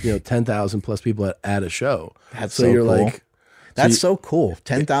up are 10,000 plus people at a show. That's so you're cool. Like, that's so cool.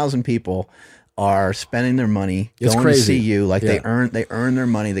 10,000 people are spending their money going to see you. Like they earn their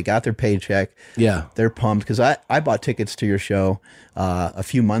money. They got their paycheck. Yeah, they're pumped, because I bought tickets to your show a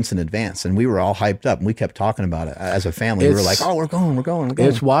few months in advance, and we were all hyped up, and we kept talking about it as a family. We were like, oh, we're going.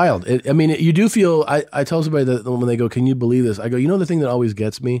 It's wild. You do feel. I tell somebody that when they go, can you believe this? I go, the thing that always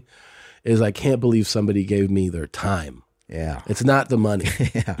gets me is I can't believe somebody gave me their time. Yeah, it's not the money.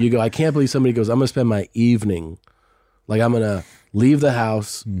 Yeah. You go, I can't believe somebody goes, I'm going to spend my evening, like I'm going to leave the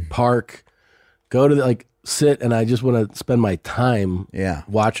house, park, go to sit, and I just want to spend my time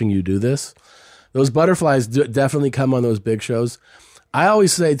watching you do this. Those butterflies definitely come on those big shows. I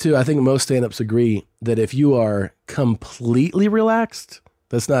always say too, I think most stand-ups agree that if you are completely relaxed,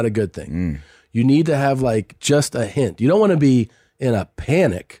 that's not a good thing. You need to have like just a hint. You don't want to be in a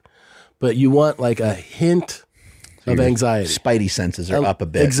panic, but you want like a hint of anxiety. Spidey senses are up a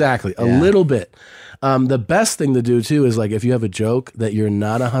bit. Exactly. A little bit. The best thing to do too is like if you have a joke that you're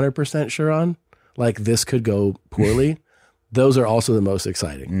not 100% sure on, like this could go poorly, those are also the most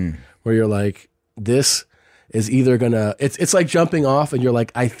exciting. Where you're like, this is either gonna, it's like jumping off and you're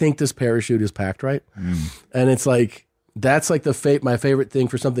like, I think this parachute is packed right. And it's like, that's like my favorite thing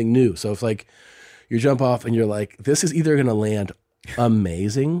for something new. So if like you jump off and you're like, this is either gonna land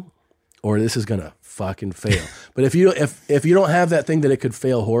amazing or this is gonna fucking fail. But if you don't have that thing that it could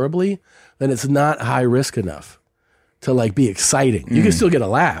fail horribly, then it's not high risk enough to like be exciting. You can still get a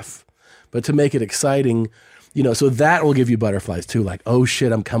laugh, but to make it exciting, so that will give you butterflies too. Like, oh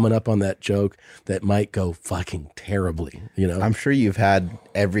shit, I'm coming up on that joke that might go fucking terribly. I'm sure you've had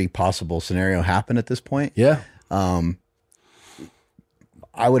every possible scenario happen at this point. Yeah. I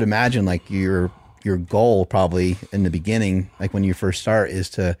would imagine like your goal probably in the beginning, like when you first start, is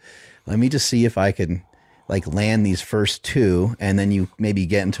to let me just see if I can like land these first two, and then you maybe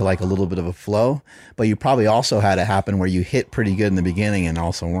get into like a little bit of a flow. But you probably also had it happen where you hit pretty good in the beginning and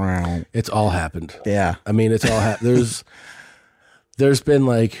also it's all happened. Yeah. I mean, it's all happened. There's been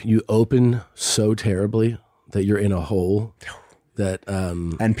like you open so terribly that you're in a hole that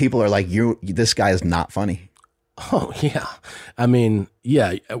and people are like, this guy is not funny. Oh yeah. I mean,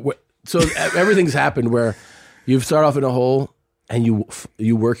 yeah. So everything's happened where you start off in a hole and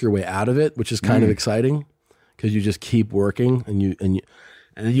you work your way out of it, which is kind of exciting because you just keep working and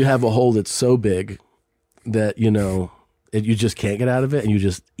then you have a hole that's so big that you just can't get out of it, and you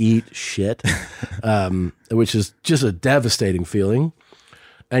just eat shit, which is just a devastating feeling.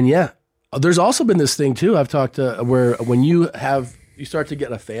 And yeah, there's also been this thing too I've talked to where when you start to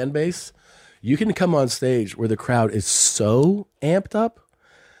get a fan base, you can come on stage where the crowd is so amped up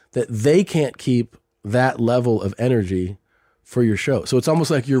that they can't keep that level of energy for your show. So it's almost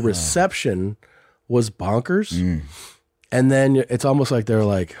like your reception was bonkers. And then it's almost like they're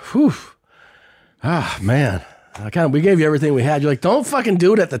like, whew, man, we gave you everything we had. You're like, don't fucking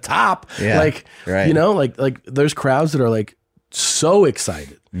do it at the top. Yeah, like, right. Like there's crowds that are like so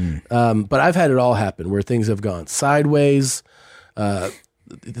excited. But I've had it all happen where things have gone sideways,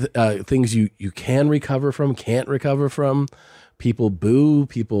 things you can recover from, can't recover from. People boo,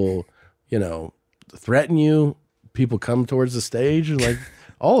 people, threaten you. People come towards the stage and like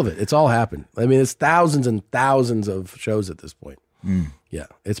all of it. It's all happened. I mean, it's thousands and thousands of shows at this point. Yeah,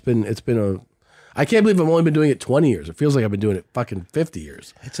 it's been I can't believe I've only been doing it 20 years. It feels like I've been doing it fucking 50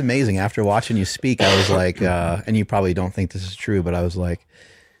 years. It's amazing. After watching you speak, I was like, and you probably don't think this is true, but I was like,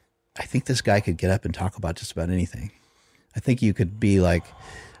 I think this guy could get up and talk about just about anything. I think you could be like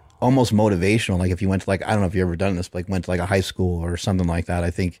almost motivational. Like if you went to like, I don't know if you've ever done this, but like went to like a high school or something like that.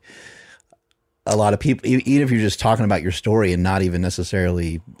 I think a lot of people, even if you're just talking about your story and not even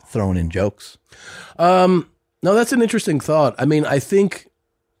necessarily throwing in jokes. No, that's an interesting thought. I mean, I think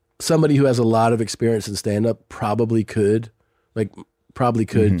somebody who has a lot of experience in stand-up probably could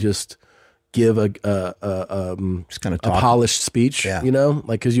just give a Just kind of polished speech, Yeah. you know,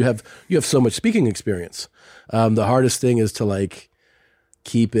 like, cause you have so much speaking experience. The hardest thing is to like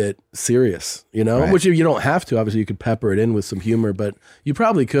keep it serious, you know, Right. which you don't have to. Obviously you could pepper it in with some humor, but you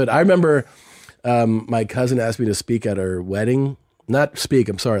probably could. I remember, my cousin asked me to speak at her wedding,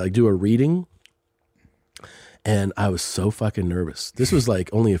 like do a reading. And I was so fucking nervous. This was like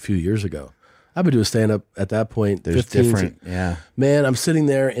only a few years ago. I've been doing stand-up at that point. There's 15 different, yeah. Man, I'm sitting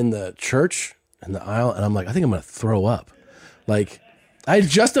there in the church in the aisle, and I'm like, I think I'm going to throw up. Like, I had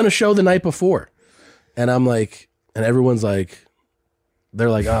just done a show the night before. And I'm like, and everyone's like, they're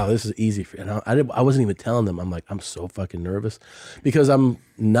like, oh, this is easy for you. And I wasn't even telling them. I'm like, I'm so fucking nervous because I'm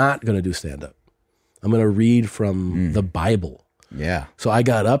not going to do stand-up. I'm going to read from the Bible. Yeah. So I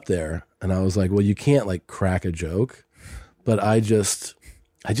got up there and I was like, well, you can't like crack a joke, but I just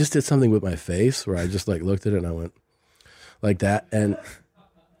did something with my face where I just like looked at it and I went like that, and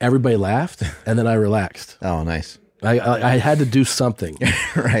everybody laughed, and then I relaxed. Oh, nice. I had to do something.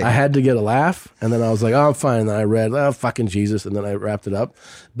 Right. I had to get a laugh, and then I was like, oh, I'm fine. And then I read, oh, fucking Jesus, and then I wrapped it up.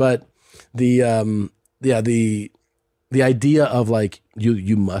 But the idea of like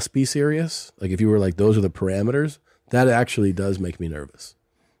you must be serious. Like if you were like, those are the parameters, that actually does make me nervous.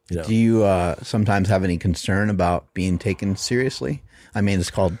 You know? Do you sometimes have any concern about being taken seriously? I mean,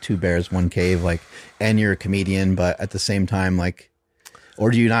 it's called Two Bears, One Cave, like, and you're a comedian, but at the same time, like,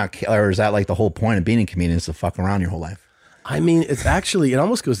 or do you not, or is that like the whole point of being a comedian is to fuck around your whole life? I mean, it's actually, it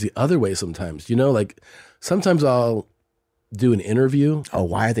almost goes the other way sometimes. You know, like sometimes I'll do an interview. Oh,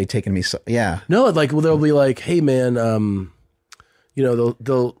 why are they taking me so, yeah. No, like, well, they'll be like, hey man, you know,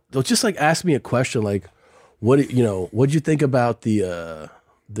 they'll just like ask me a question like, what'd you think about the,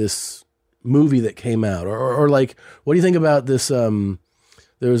 this movie that came out, or like, what do you think about this? There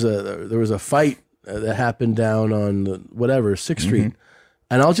was a fight that happened down on whatever 6th Street,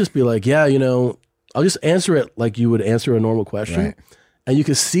 and I'll just be like, yeah, you know, I'll just answer it like you would answer a normal question, Right. and you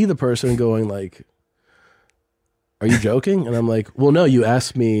can see the person going like, "Are you joking?" And I'm like, "Well, no, you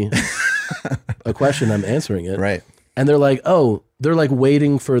asked me a question, I'm answering it." Right. And they're like, "Oh," they're like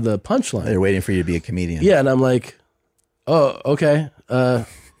waiting for the punchline. They're waiting for you to be a comedian. Yeah, and I'm like, "Oh, okay.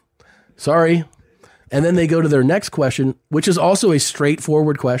 Sorry." And then they go to their next question, which is also a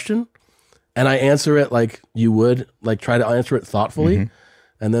straightforward question, and I answer it like you would, like try to answer it thoughtfully.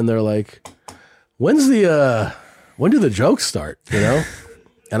 And then they're like, when do the jokes start, you know?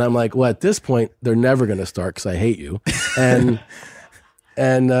 And I'm like, well, at this point, they're never going to start because I hate you. And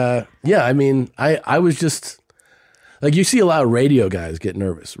yeah, I mean, I was just like, you see a lot of radio guys get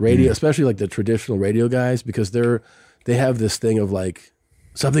nervous, especially like the traditional radio guys, because they have this thing of like,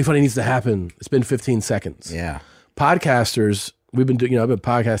 something funny needs to happen. It's been 15 seconds. Yeah. Podcasters, we've been doing, I've been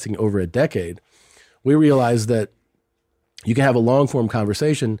podcasting over a decade. We realize that you can have a long form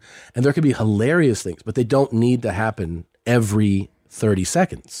conversation and there can be hilarious things, but they don't need to happen every 30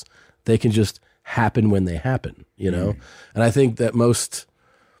 seconds. They can just happen when they happen, you know? And I think that most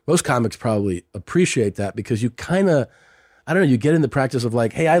comics probably appreciate that because you kind of, I don't know, you get in the practice of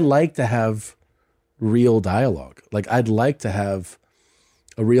like, hey, I like to have real dialogue. Like I'd like to have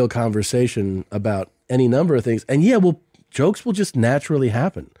a real conversation about any number of things. And yeah, well, jokes will just naturally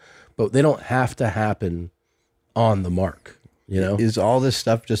happen, but they don't have to happen on the mark, you know? Is all this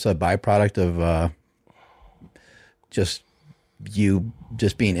stuff just a byproduct of just you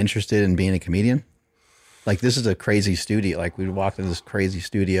just being interested in being a comedian? Like this is a crazy studio. Like we walked into this crazy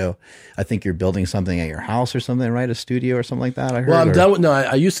studio. I think you're building something at your house or something, right? A studio or something like that. I heard. Well, I'm done with, no,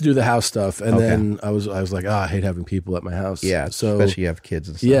 I used to do the house stuff. And then I was like, I hate having people at my house. Yeah. So especially you have kids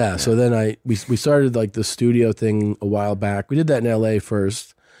and stuff. yeah. So then we started like the studio thing a while back. We did that in LA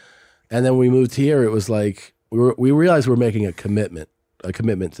first. And then we moved here. It was like, we realized we're making a commitment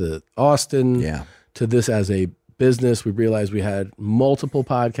to Austin, to this as a business. We realized we had multiple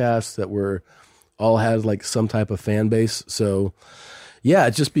podcasts that all had like some type of fan base. So yeah,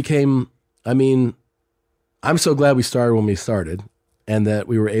 it just became, I mean, I'm so glad we started when we started and that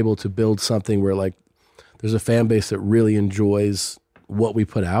we were able to build something where like there's a fan base that really enjoys what we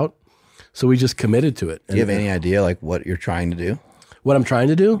put out. So we just committed to it. Do you have any idea like what you're trying to do? What I'm trying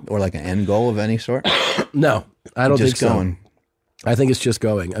to do? Or like an end goal of any sort? No, I don't think so. Going. I think it's just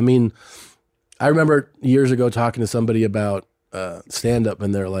going. I mean, I remember years ago talking to somebody about stand up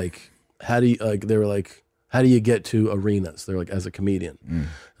and they're like, how do you How do you get to arenas? They're like, as a comedian.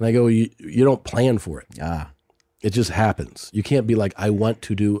 And I go, you don't plan for it. It just happens. You can't be like, I want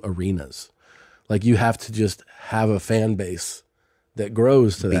to do arenas. Like, you have to just have a fan base that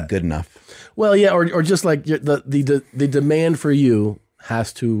grows to that. Be good enough. Well, yeah, or just like the demand for you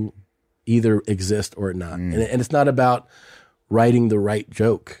has to either exist or not. And it's not about writing the right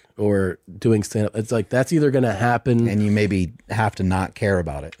joke or doing stand-up. It's like, that's either going to happen. And you maybe have to not care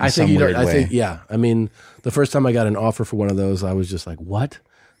about it in I think some you weird don't, I way. think, yeah. I mean, the first time I got an offer for one of those, I was just like, what?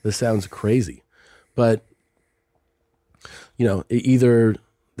 This sounds crazy. But, you know, either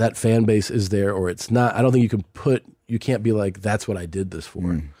that fan base is there or it's not. I don't think you can't be like, that's what I did this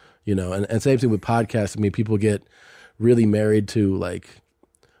for. You know, and same thing with podcasts. I mean, people get really married to like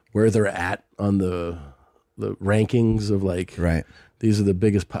where they're at on the rankings of like, Right. These are the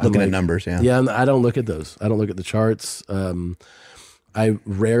biggest. Looking at numbers, yeah. Yeah, I don't look at those. I don't look at the charts. I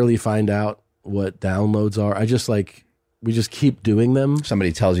rarely find out what downloads are. I just like, we just keep doing them.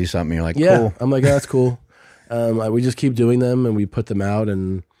 Somebody tells you something, you're like, Yeah, cool. I'm like, that's cool. We just keep doing them and we put them out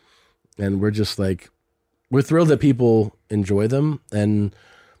and we're just like, we're thrilled that people enjoy them, and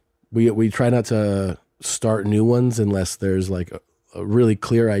we try not to start new ones unless there's like a really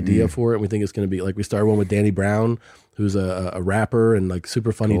clear idea for it. We think it's going to be like, we started one with Danny Brown, who's a rapper and like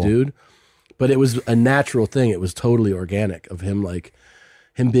super funny dude, but it was a natural thing. It was totally organic of him, like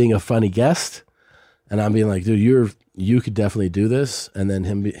him being a funny guest. And I'm being like, dude, you could definitely do this. And then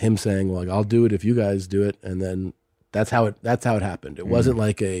him saying, well, like, I'll do it if you guys do it. And then that's how it happened. It wasn't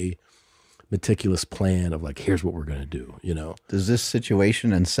like a meticulous plan of like, here's what we're going to do, you know? Does this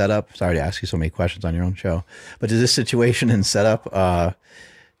situation and setup, sorry to ask you so many questions on your own show, but does this situation and setup,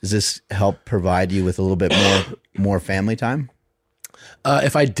 does this help provide you with a little bit more family time?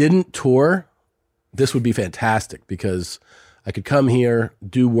 If I didn't tour, this would be fantastic because I could come here,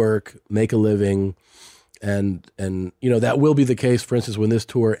 do work, make a living, and you know, that will be the case. For instance, when this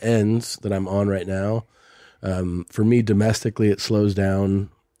tour ends that I'm on right now, for me domestically, it slows down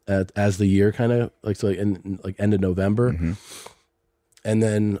as the year kind of like, so like end of November. And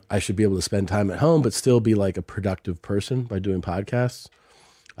then I should be able to spend time at home, but still be like a productive person by doing podcasts.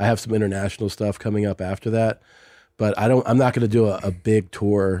 I have some international stuff coming up after that, but I'm not going to do a big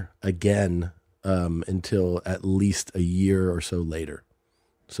tour again until at least a year or so later.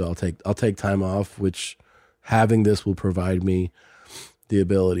 So I'll take time off, which having this will provide me the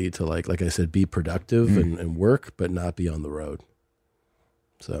ability to like I said, be productive and work, but not be on the road.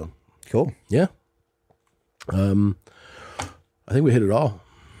 So Cool. yeah. I think we hit it all.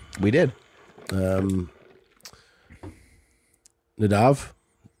 We did. Nadav?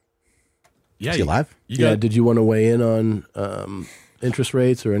 Yeah, Is he alive? Did you want to weigh in on interest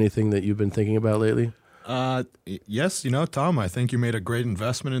rates or anything that you've been thinking about lately? Yes, Tom, I think you made a great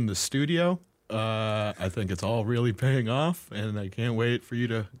investment in the studio. I think it's all really paying off, and I can't wait for you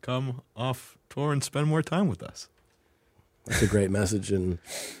to come off tour and spend more time with us. That's a great message, and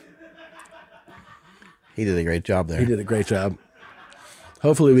He did a great job there. he did a great job.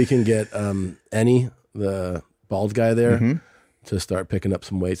 Hopefully we can get Ennie, the bald guy there, to start picking up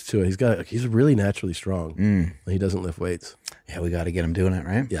some weights too. He's really naturally strong. He doesn't lift weights. Yeah, we got to get him doing it,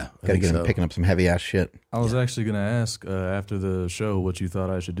 right? Yeah, I Got to think get him so. picking up some heavy ass shit. I was actually going to ask after the show what you thought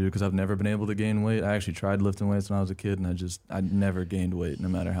I should do, because I've never been able to gain weight. I actually tried lifting weights when I was a kid, and I never gained weight no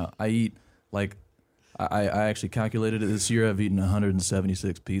matter how. I eat, like, I actually calculated it this year. I've eaten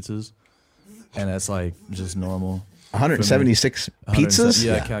 176 pizzas, and that's like just normal. 176 pizzas?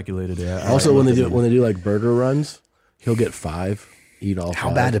 Yeah, I calculated it. Also, when they do like burger runs, he'll get 5. Eat all. How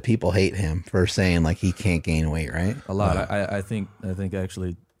 5. bad do people hate him for saying like he can't gain weight, right? A lot. I think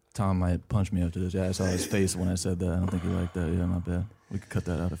actually Tom might punch me after this. Yeah, I saw his face when I said that. I don't think he liked that. Yeah, not bad. We could cut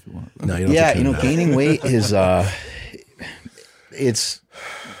that out if you want. No, you don't Yeah, have to cut it out. gaining weight is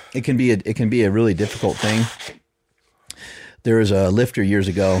it can be a really difficult thing. There was a lifter years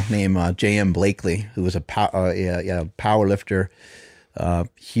ago named J.M. Blakely, who was a power lifter,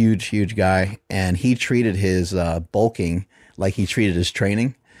 huge guy, and he treated his bulking like he treated his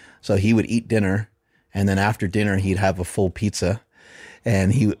training. So he would eat dinner, and then after dinner he'd have a full pizza,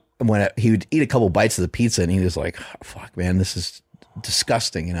 and he would eat a couple bites of the pizza, and he was like, oh, "Fuck, man, this is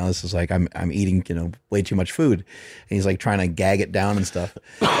disgusting." This is like I'm eating way too much food, and he's like trying to gag it down and stuff.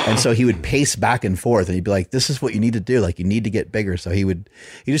 And so he would pace back and forth, and he'd be like, "This is what you need to do. Like you need to get bigger." So he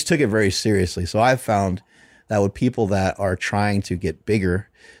just took it very seriously. So I've found that with people that are trying to get bigger,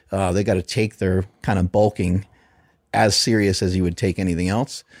 they got to take their kind of bulking as serious as you would take anything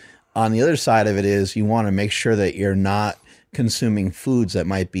else. On the other side of it is you want to make sure that you're not consuming foods that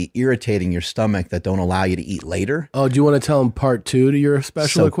might be irritating your stomach that don't allow you to eat later. Oh, do you want to tell him part 2 to your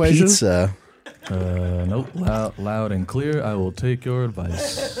special So equation? Nope. Loud and clear. I will take your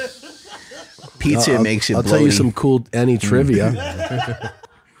advice. Pizza makes you I'll bloaty. tell you some cool any trivia.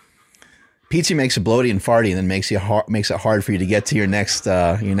 Pizza makes you bloaty and farty, and then makes it hard for you to get to your next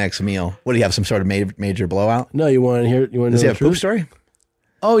meal. What do you have? Some sort of major blowout? No, you want to hear? You want to Does he know have the a poop truth? story?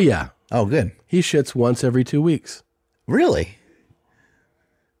 Oh yeah, Oh, good. he shits once every 2 weeks. Really?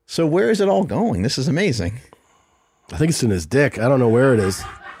 So where is it all going? This is amazing. I think it's in his dick. I don't know where it is.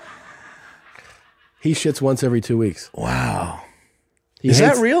 He shits once every 2 weeks. Wow. He Is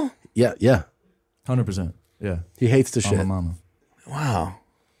hates- that real? Yeah, yeah. 100%. Yeah. He hates to On my shit. mama. Wow.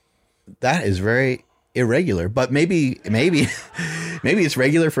 That is very irregular, but maybe it's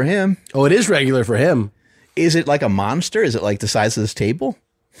regular for him. Oh, it is regular for him. Is it like a monster? Is it like the size of this table?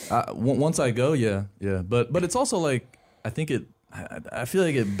 Once I go, yeah. But it's also like I think it. I feel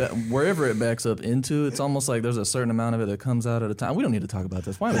like wherever it backs up into, it's almost like there's a certain amount of it that comes out at a time. We don't need to talk about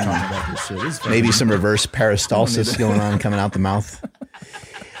this. Why are we talking about this shit? This is fucking- Maybe some reverse peristalsis going on coming out the mouth.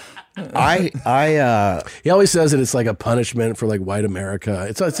 He always says that it's like a punishment for like white America.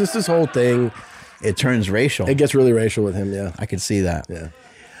 It's just this whole thing. It turns racial. It gets really racial with him. Yeah, I could see that. yeah.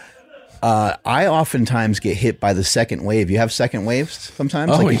 I oftentimes get hit by the second wave. You have second waves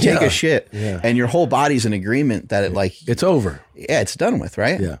sometimes? Oh, like you take yeah. a shit Yeah. and your whole body's in agreement that It's over. it's done with,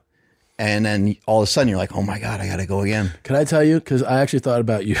 right? Yeah. And then all of a sudden you're like, oh my God, I got to go again. Can I tell you? Because I actually thought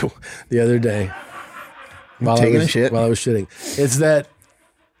about you the other day while Taking I a shit? While I was shitting. It's that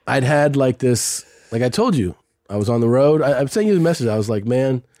I'd had like this. Like I told you, I was on the road. I'm sending you the message. I was like,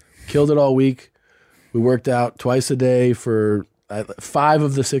 man, killed it all week. We worked out twice a day for 5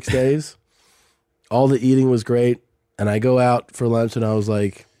 of the 6 days. All the eating was great. And I go out for lunch and I was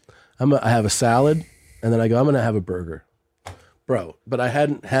like, I have a salad. And then I go, I'm going to have a burger. Bro, but I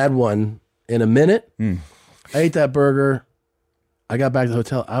hadn't had one in a minute. I ate that burger. I got back to the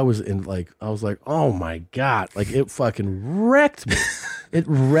hotel. I was like, oh my God. Like it fucking wrecked me. It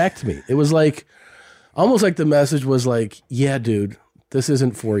wrecked me. It was like, almost like the message was like, yeah, dude, this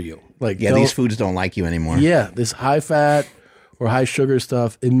isn't for you. Like, Yeah, these foods don't like you anymore. yeah, this high fat or high sugar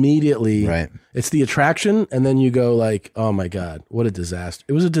stuff immediately. Right. It's the attraction. And then you go like, oh my God, what a disaster.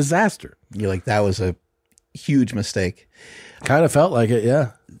 It was a disaster. You're like, that was a huge mistake. Kind of felt like it.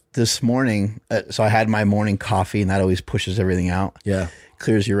 Yeah. This morning, so I had my morning coffee and that always pushes everything out. Yeah.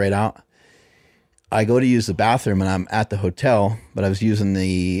 Clears you right out. I go to use the bathroom and I'm at the hotel, but I was using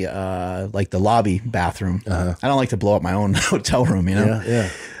the like the lobby bathroom. I don't like to blow up my own hotel room, you know? Yeah. Yeah.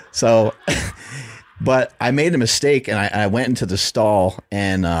 So, but I made a mistake and I went into the stall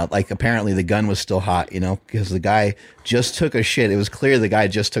and like apparently the gun was still hot, you know, because the guy just took a shit. It was clear the guy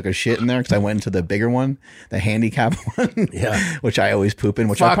just took a shit in there because I went into the bigger one, the handicap one, Yeah. which I always poop in,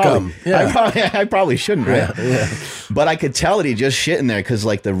 which Fuck I probably, 'em. Yeah. I probably shouldn't, right? Yeah. But I could tell that he just shit in there because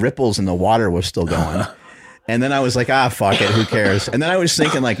like the ripples in the water was still going. And then I was like, fuck it, who cares? And then I was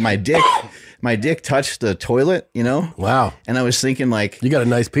thinking like my dick touched the toilet, you know? Wow. And I was thinking like, You got a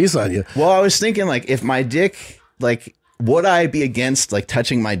nice piece on you. well, I was thinking like if my dick, like, would I be against like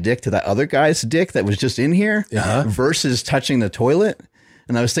touching my dick to that other guy's dick that was just in here versus touching the toilet?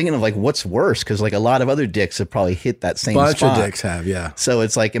 And I was thinking of like, what's worse? Because like a lot of other dicks have probably hit that same Bunch spot. of dicks have, yeah. So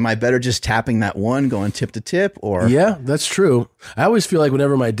it's like, am I better just tapping that one, going tip to tip, or Yeah, that's true. I always feel like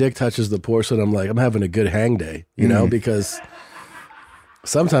whenever my dick touches the porcelain, I'm like, I'm having a good hang day, you know, because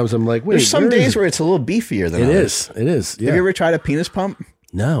sometimes I'm like, wait, there's some days where it's a little beefier than it others. is. It is. Yeah. Have you ever tried a penis pump?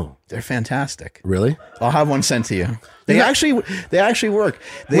 No. They're fantastic. Really? I'll have one sent to you. They actually work.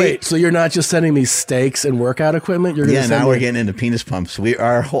 Wait, so you're not just sending me steaks and workout equipment? You're gonna Yeah, send now we're me- getting into penis pumps.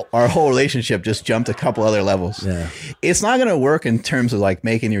 Our whole relationship just jumped a couple other levels. Yeah. It's not going to work in terms of like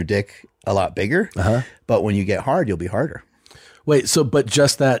making your dick a lot bigger, but when you get hard, you'll be harder. Wait, so but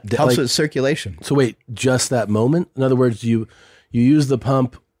just that Helps like, with circulation. so wait, just that moment? In other words, you use the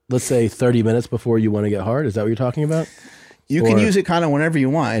pump, let's say 30 minutes before you want to get hard. Is that what you're talking about? You can use it kind of whenever you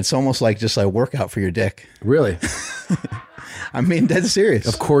want. It's almost like just a workout for your dick. Really? I mean, dead serious.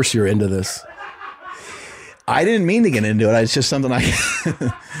 Of course you're into this. I didn't mean to get into it. It's just something I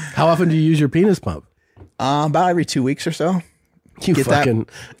How often do you use your penis pump? about every 2 weeks or so. You Get that- fucking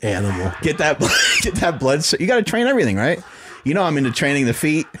animal. Get that blood. You got to train everything, right? You know, I'm into training the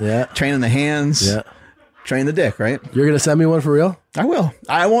feet, training the hands, train the dick, right? You're going to send me one for real? I will.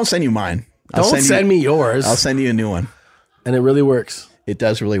 I won't send you mine. Don't send me yours. I'll send you a new one. And it really works. It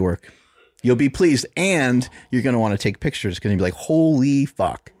does really work. You'll be pleased, and you're going to want to take pictures because you'll be like, holy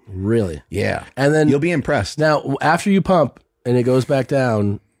fuck. Really? Yeah. And then you'll be impressed. Now, after you pump and it goes back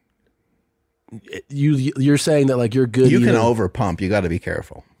down, you're saying that like you're good. You can even- over pump. You got to be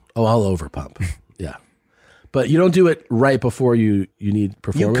careful. Oh, I'll over pump. Yeah. But you don't do it right before you need You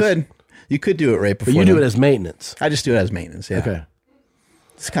performance. could. You could do it right before. But you do then. it as maintenance. I just do it as maintenance. Yeah. Okay.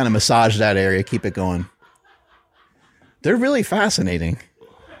 Just kind of massage that area, keep it going. They're really fascinating.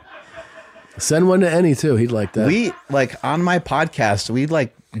 Send one to Annie too. He'd like that. We on my podcast, we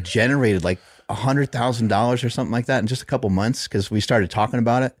generated $100,000 or something like that in just a couple months because we started talking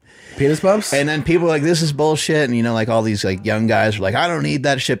about it. Penis bumps? And then people were like, this is bullshit. And all these young guys are like, I don't need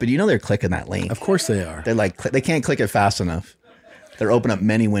that shit. But they're clicking that link. Of course they are. They're they can't click it fast enough. They're opening up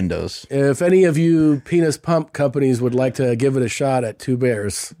many windows. If any of you penis pump companies would like to give it a shot at Two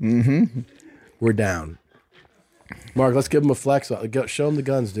Bears, we're down. Mark, let's give them a flex. Show them the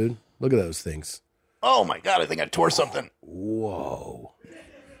guns, dude. Look at those things. Oh my God, I think I tore something. Whoa.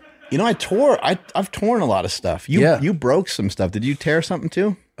 I've torn a lot of stuff. You broke some stuff. Did you tear something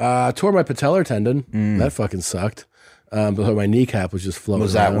too? I tore my patellar tendon. That fucking sucked. But my kneecap was just floating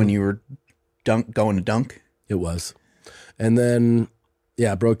Was that around. when you were going to dunk? It was. And then,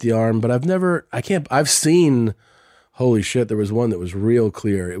 I broke the arm, but I've seen, holy shit, there was one that was real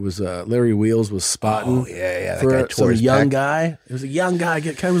clear. It was Larry Wheels was spotting. Oh, yeah. That For guy tore some his young pec. guy. It was a young guy.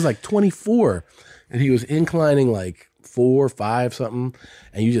 The guy was 24. And he was inclining 4, 5 something.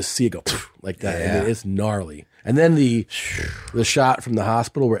 And you just see it go like that. Yeah. I mean, it's gnarly. And then the shot from the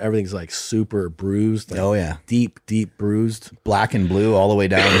hospital where everything's super bruised. Oh, yeah. Deep bruised. Black and blue all the way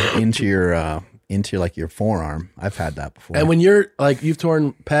down into your your forearm. I've had that before. And when you're you've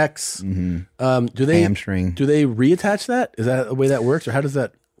torn pecs, do they hamstring? Do they reattach that? Is that the way that works, or how does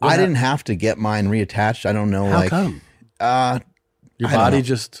that? I didn't have to get mine reattached. I don't know. How come? Your body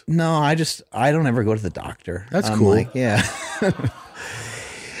just? No, I don't ever go to the doctor. That's I'm cool. Yeah.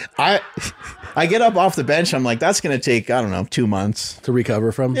 I get up off the bench. I'm like, that's going to take 2 months to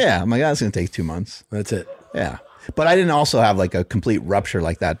recover from. Yeah, I'm like, that's going to take 2 months. That's it. Yeah. But I didn't also have a complete rupture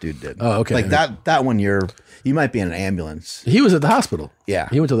like that dude did. Oh, okay. That one, you might be in an ambulance. He was at the hospital. Yeah.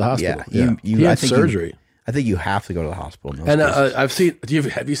 He went to the hospital. Yeah. He had surgery. I think you have to go to the hospital. In those And cases. I've seen.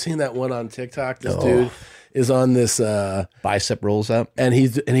 Have you seen that one on TikTok? This dude is on this bicep rolls up, and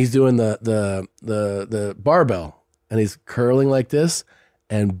he's doing the barbell, and he's curling like this,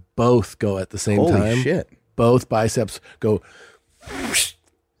 and both go at the same time. Holy shit! Both biceps go.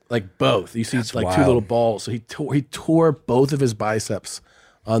 Like both, you see, That's two wild. little balls. So he tore both of his biceps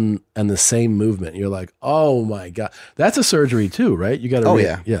on the same movement. You're like, oh my god, that's a surgery too, right? You got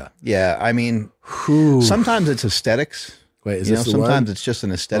to. Yeah. I mean, sometimes it's aesthetics. Wait, is this the one? sometimes it's just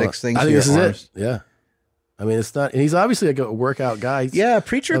an aesthetics thing. I to think your this is arms. it. Yeah, I mean, it's not. And he's obviously a workout guy. Yeah,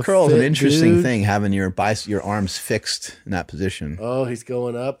 preacher a curl is an fit interesting dude. thing. Having your arms fixed in that position. Oh, he's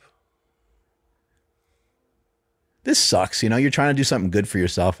going up. This sucks. You're trying to do something good for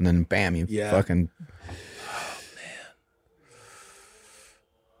yourself, and then bam, you fucking.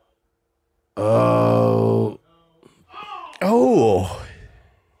 Oh. Oh.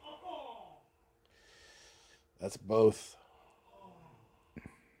 That's both.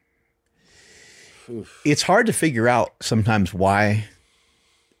 Oof. It's hard to figure out sometimes why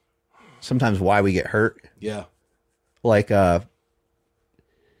we get hurt. Yeah. I've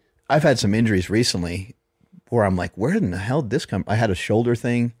had some injuries recently where I'm like, where in the hell did this come? I had a shoulder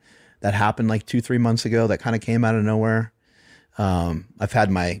thing that happened 2-3 months ago that kind of came out of nowhere. I've had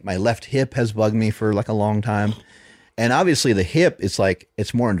my left hip has bugged me for a long time. And obviously the hip,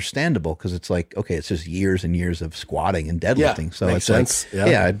 it's more understandable because it's okay, it's just years and years of squatting and deadlifting. Yeah, so makes it's sense.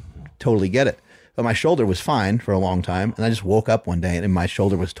 yeah, I totally get it. But my shoulder was fine for a long time. And I just woke up one day and my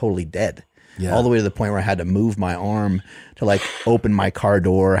shoulder was totally dead. Yeah. All the way to the point where I had to move my arm to open my car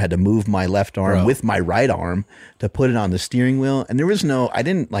door. I had to move my left arm with my right arm to put it on the steering wheel. And there was I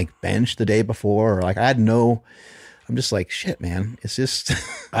didn't bench the day before or I'm just shit, man. It's just.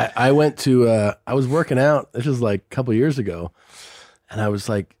 I went to, I was working out. This was a couple years ago. And I was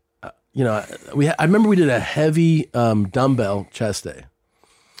I remember we did a heavy dumbbell chest day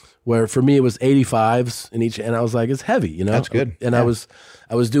where for me it was 85s in each. And I was it's heavy, That's good. And Yeah.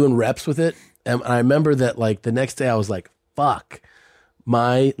 I was doing reps with it. And I remember that the next day I was fuck,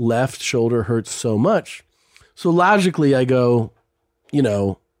 my left shoulder hurts so much. So logically I go,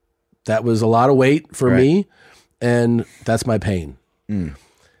 that was a lot of weight for me. And that's my pain. And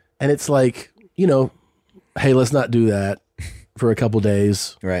it's hey, let's not do that for a couple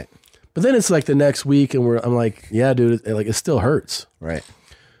days. Right. But then it's the next week and I'm like, yeah, dude, it still hurts. Right.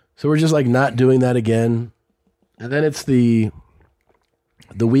 So we're just not doing that again. And then it's the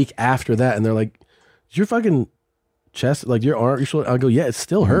week after that. And they're like, is your fucking chest, your arm, your shoulder? I'll go, yeah, it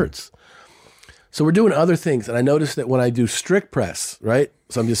still hurts. So we're doing other things. And I noticed that when I do strict press, right?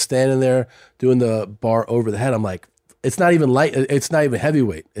 So I'm just standing there doing the bar over the head. I'm like, it's not even light. It's not even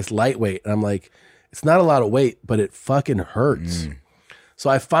heavyweight. It's lightweight. And I'm like, it's not a lot of weight, but it fucking hurts. So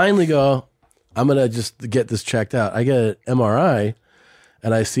I finally go, I'm going to just get this checked out. I get an MRI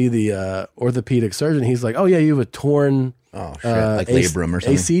and I see the orthopedic surgeon. He's like, oh yeah, you have a torn like labrum or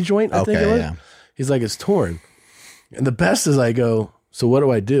something. AC joint, I think it was. Yeah. He's like, it's torn. And the best is I go, so what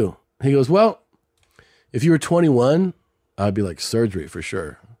do I do? He goes, well, if you were 21, I'd be like, surgery for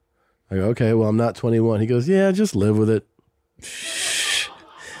sure. I go, okay, well, I'm not 21. He goes, yeah, just live with it.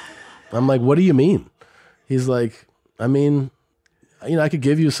 I'm like, what do you mean? He's like, I mean, I could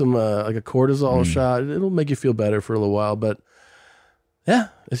give you some like a cortisol shot. It'll make you feel better for a little while, but yeah,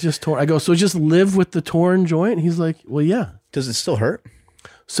 it's just torn. I go, so just live with the torn joint? He's like, well, yeah. Does it still hurt?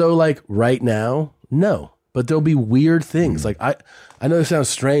 So like right now, no, but there'll be weird things. Like I know this sounds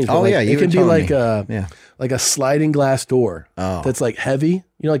strange, but like, it can be like a sliding glass door that's like heavy,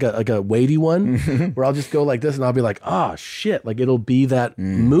 like a weighty one where I'll just go like this and I'll be like, oh shit. Like it'll be that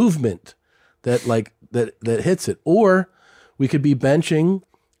movement that like, that hits it. Or we could be benching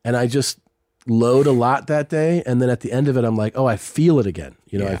and I just load a lot that day. And then at the end of it, I'm like, oh, I feel it again.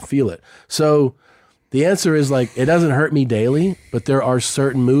 I feel it. So the answer is like, it doesn't hurt me daily, but there are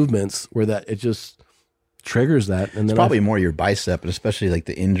certain movements where that it just triggers that. And then it's probably more your bicep, and especially like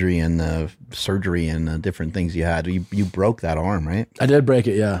the injury and the surgery and the different things you had. You broke that arm, right? I did break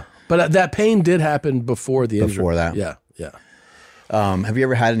it, yeah. But that pain did happen before the injury. Before that. Yeah. Have you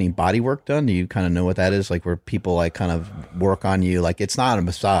ever had any body work done? Do you kind of know what that is? Like where people like kind of work on you? Like it's not a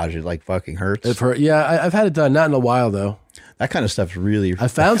massage. It like fucking hurts. It hurt. Yeah, I've had it done. Not in a while though. That kind of stuff's really I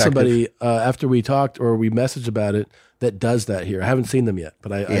found effective. somebody after we talked or we messaged about it that does that here. I haven't seen them yet,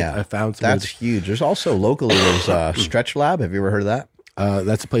 but I found somebody. That's huge. There's also locally, there's Stretch Lab. Have you ever heard of that?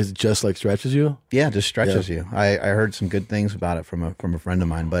 That's a place that just like stretches you? Yeah, just stretches you. I heard some good things about it from a friend of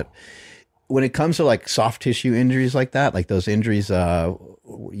mine. But when it comes to like soft tissue injuries like that, like those injuries,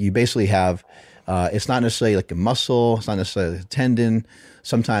 you basically have, it's not necessarily like a muscle, it's not necessarily a tendon.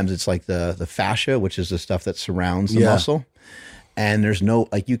 Sometimes it's like the fascia, which is the stuff that surrounds the muscle. And there's no,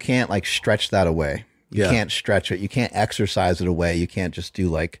 like, you can't like stretch that away. You can't stretch it. You can't exercise it away. You can't just do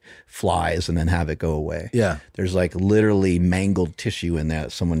like flies and then have it go away. Yeah. There's like literally mangled tissue in there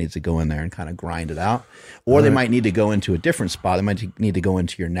that someone needs to go in there and kind of grind it out. Or they might need to go into a different spot. They might need to go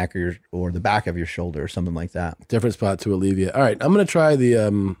into your neck or the back of your shoulder or something like that. Different spot to alleviate. All right. I'm going to try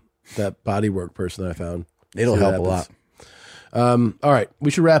the that bodywork person that I found. It'll help a lot. All right.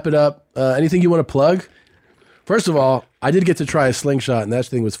 We should wrap it up. Anything you want to plug? First of all, I did get to try a slingshot, and that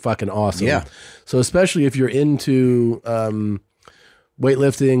thing was fucking awesome. Yeah. So especially if you're into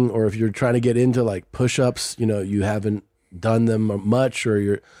weightlifting, or if you're trying to get into like push-ups, you haven't done them much,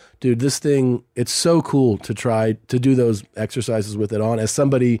 or dude, this thing, it's so cool to try to do those exercises with it on. As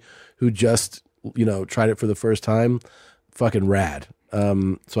somebody who just tried it for the first time, fucking rad.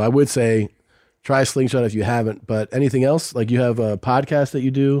 So I would say try slingshot if you haven't. But anything else? Like you have a podcast that you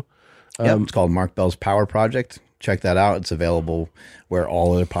do. It's called Mark Bell's Power Project. Check that out. It's available where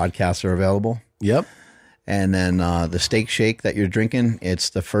all other podcasts are available. Yep. And then the steak shake that you're drinking,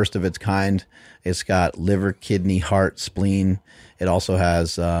 it's the first of its kind. It's got liver, kidney, heart, spleen. It also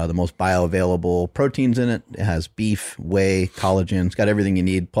has the most bioavailable proteins in it. It has beef, whey, collagen. It's got everything you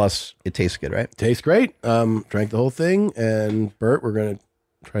need. Plus, it tastes good, right? Tastes great. Drank the whole thing. And Bert, we're going to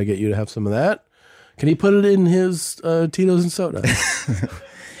try to get you to have some of that. Can he put it in his Tito's and soda?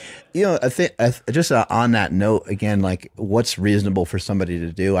 I think just on that note, again, like what's reasonable for somebody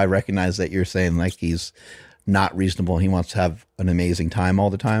to do? I recognize that you're saying like he's not reasonable and he wants to have an amazing time all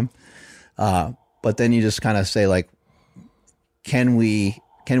the time. But then you just kind of say like, can we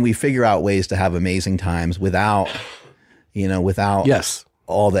figure out ways to have amazing times without yes,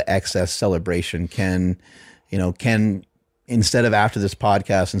 all the excess celebration? Can instead of after this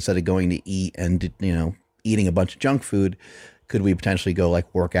podcast, instead of going to eat and, eating a bunch of junk food, could we potentially go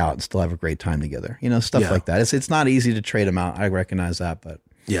like work out and still have a great time together? Stuff like that. It's not easy to trade them out. I recognize that, but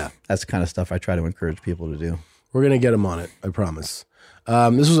yeah, that's the kind of stuff I try to encourage people to do. We're going to get them on it. I promise.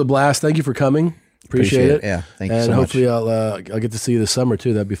 This was a blast. Thank you for coming. Appreciate it. Yeah. Thank you and so much. hopefully I'll get to see you this summer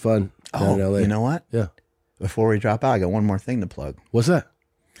too. That'd be fun. Oh, in LA. You know what? Yeah. Before we drop out, I got one more thing to plug. What's that?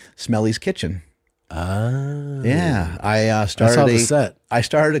 Smelly's Kitchen. Yeah. I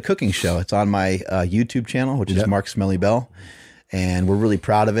started a cooking show. It's on my YouTube channel, which is Mark Smelly Bell. And we're really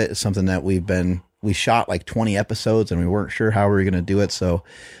proud of it. It's something that we shot like 20 episodes and we weren't sure how we were going to do it. So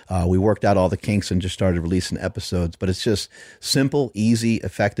we worked out all the kinks and just started releasing episodes. But it's just simple, easy,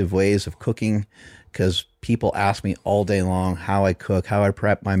 effective ways of cooking, because people ask me all day long how I cook, how I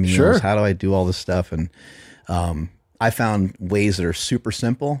prep my meals, how do I do all this stuff. And I found ways that are super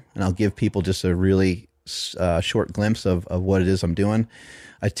simple, and I'll give people just a really short glimpse of what it is I'm doing.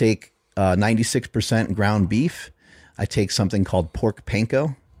 I take 96% ground beef. I take something called pork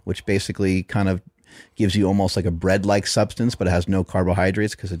panko, which basically kind of gives you almost like a bread-like substance, but it has no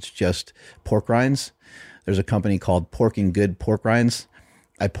carbohydrates because it's just pork rinds. There's a company called Porking Good pork rinds.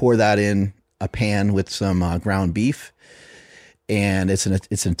 I pour that in a pan with some ground beef, and it's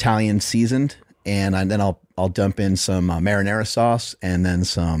Italian seasoned. And then I'll dump in some marinara sauce and then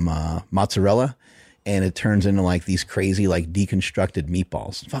some mozzarella, and it turns into like these crazy like deconstructed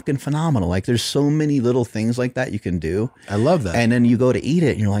meatballs. Fucking phenomenal. Like there's so many little things like that you can do. I love that. And then you go to eat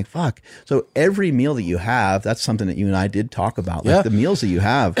it and you're like, fuck. So every meal that you have, that's something that you and I did talk about. Like the meals that you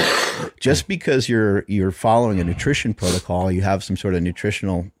have, just because you're following a nutrition protocol, you have some sort of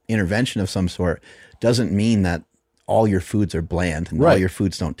nutritional intervention of some sort, doesn't mean that all your foods are bland and all your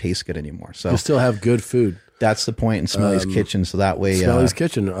foods don't taste good anymore. So you still have good food. That's the point in Smelly's Kitchen. So that way, Smelly's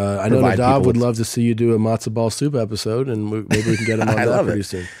Kitchen. I know Nadav would love to see you do a matzo ball soup episode, and maybe we can get him on that pretty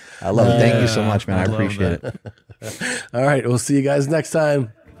soon. I love it. Thank you so much, man. I appreciate it. All right. We'll see you guys next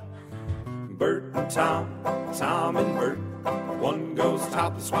time. Bert and Tom, Tom and Bert. One goes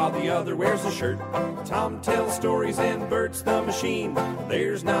topless while the other wears a shirt. Tom tells stories and Bert's the machine.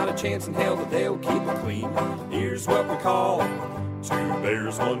 There's not a chance in hell that they'll keep it clean. Here's what we call 2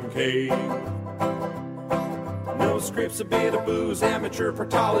 Bears, 1 Cave. No scripts, a bit of booze, amateur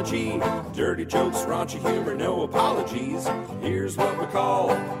partology. Dirty jokes, raunchy humor, no apologies. Here's what we call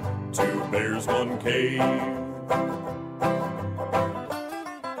 2 Bears, 1 Cave.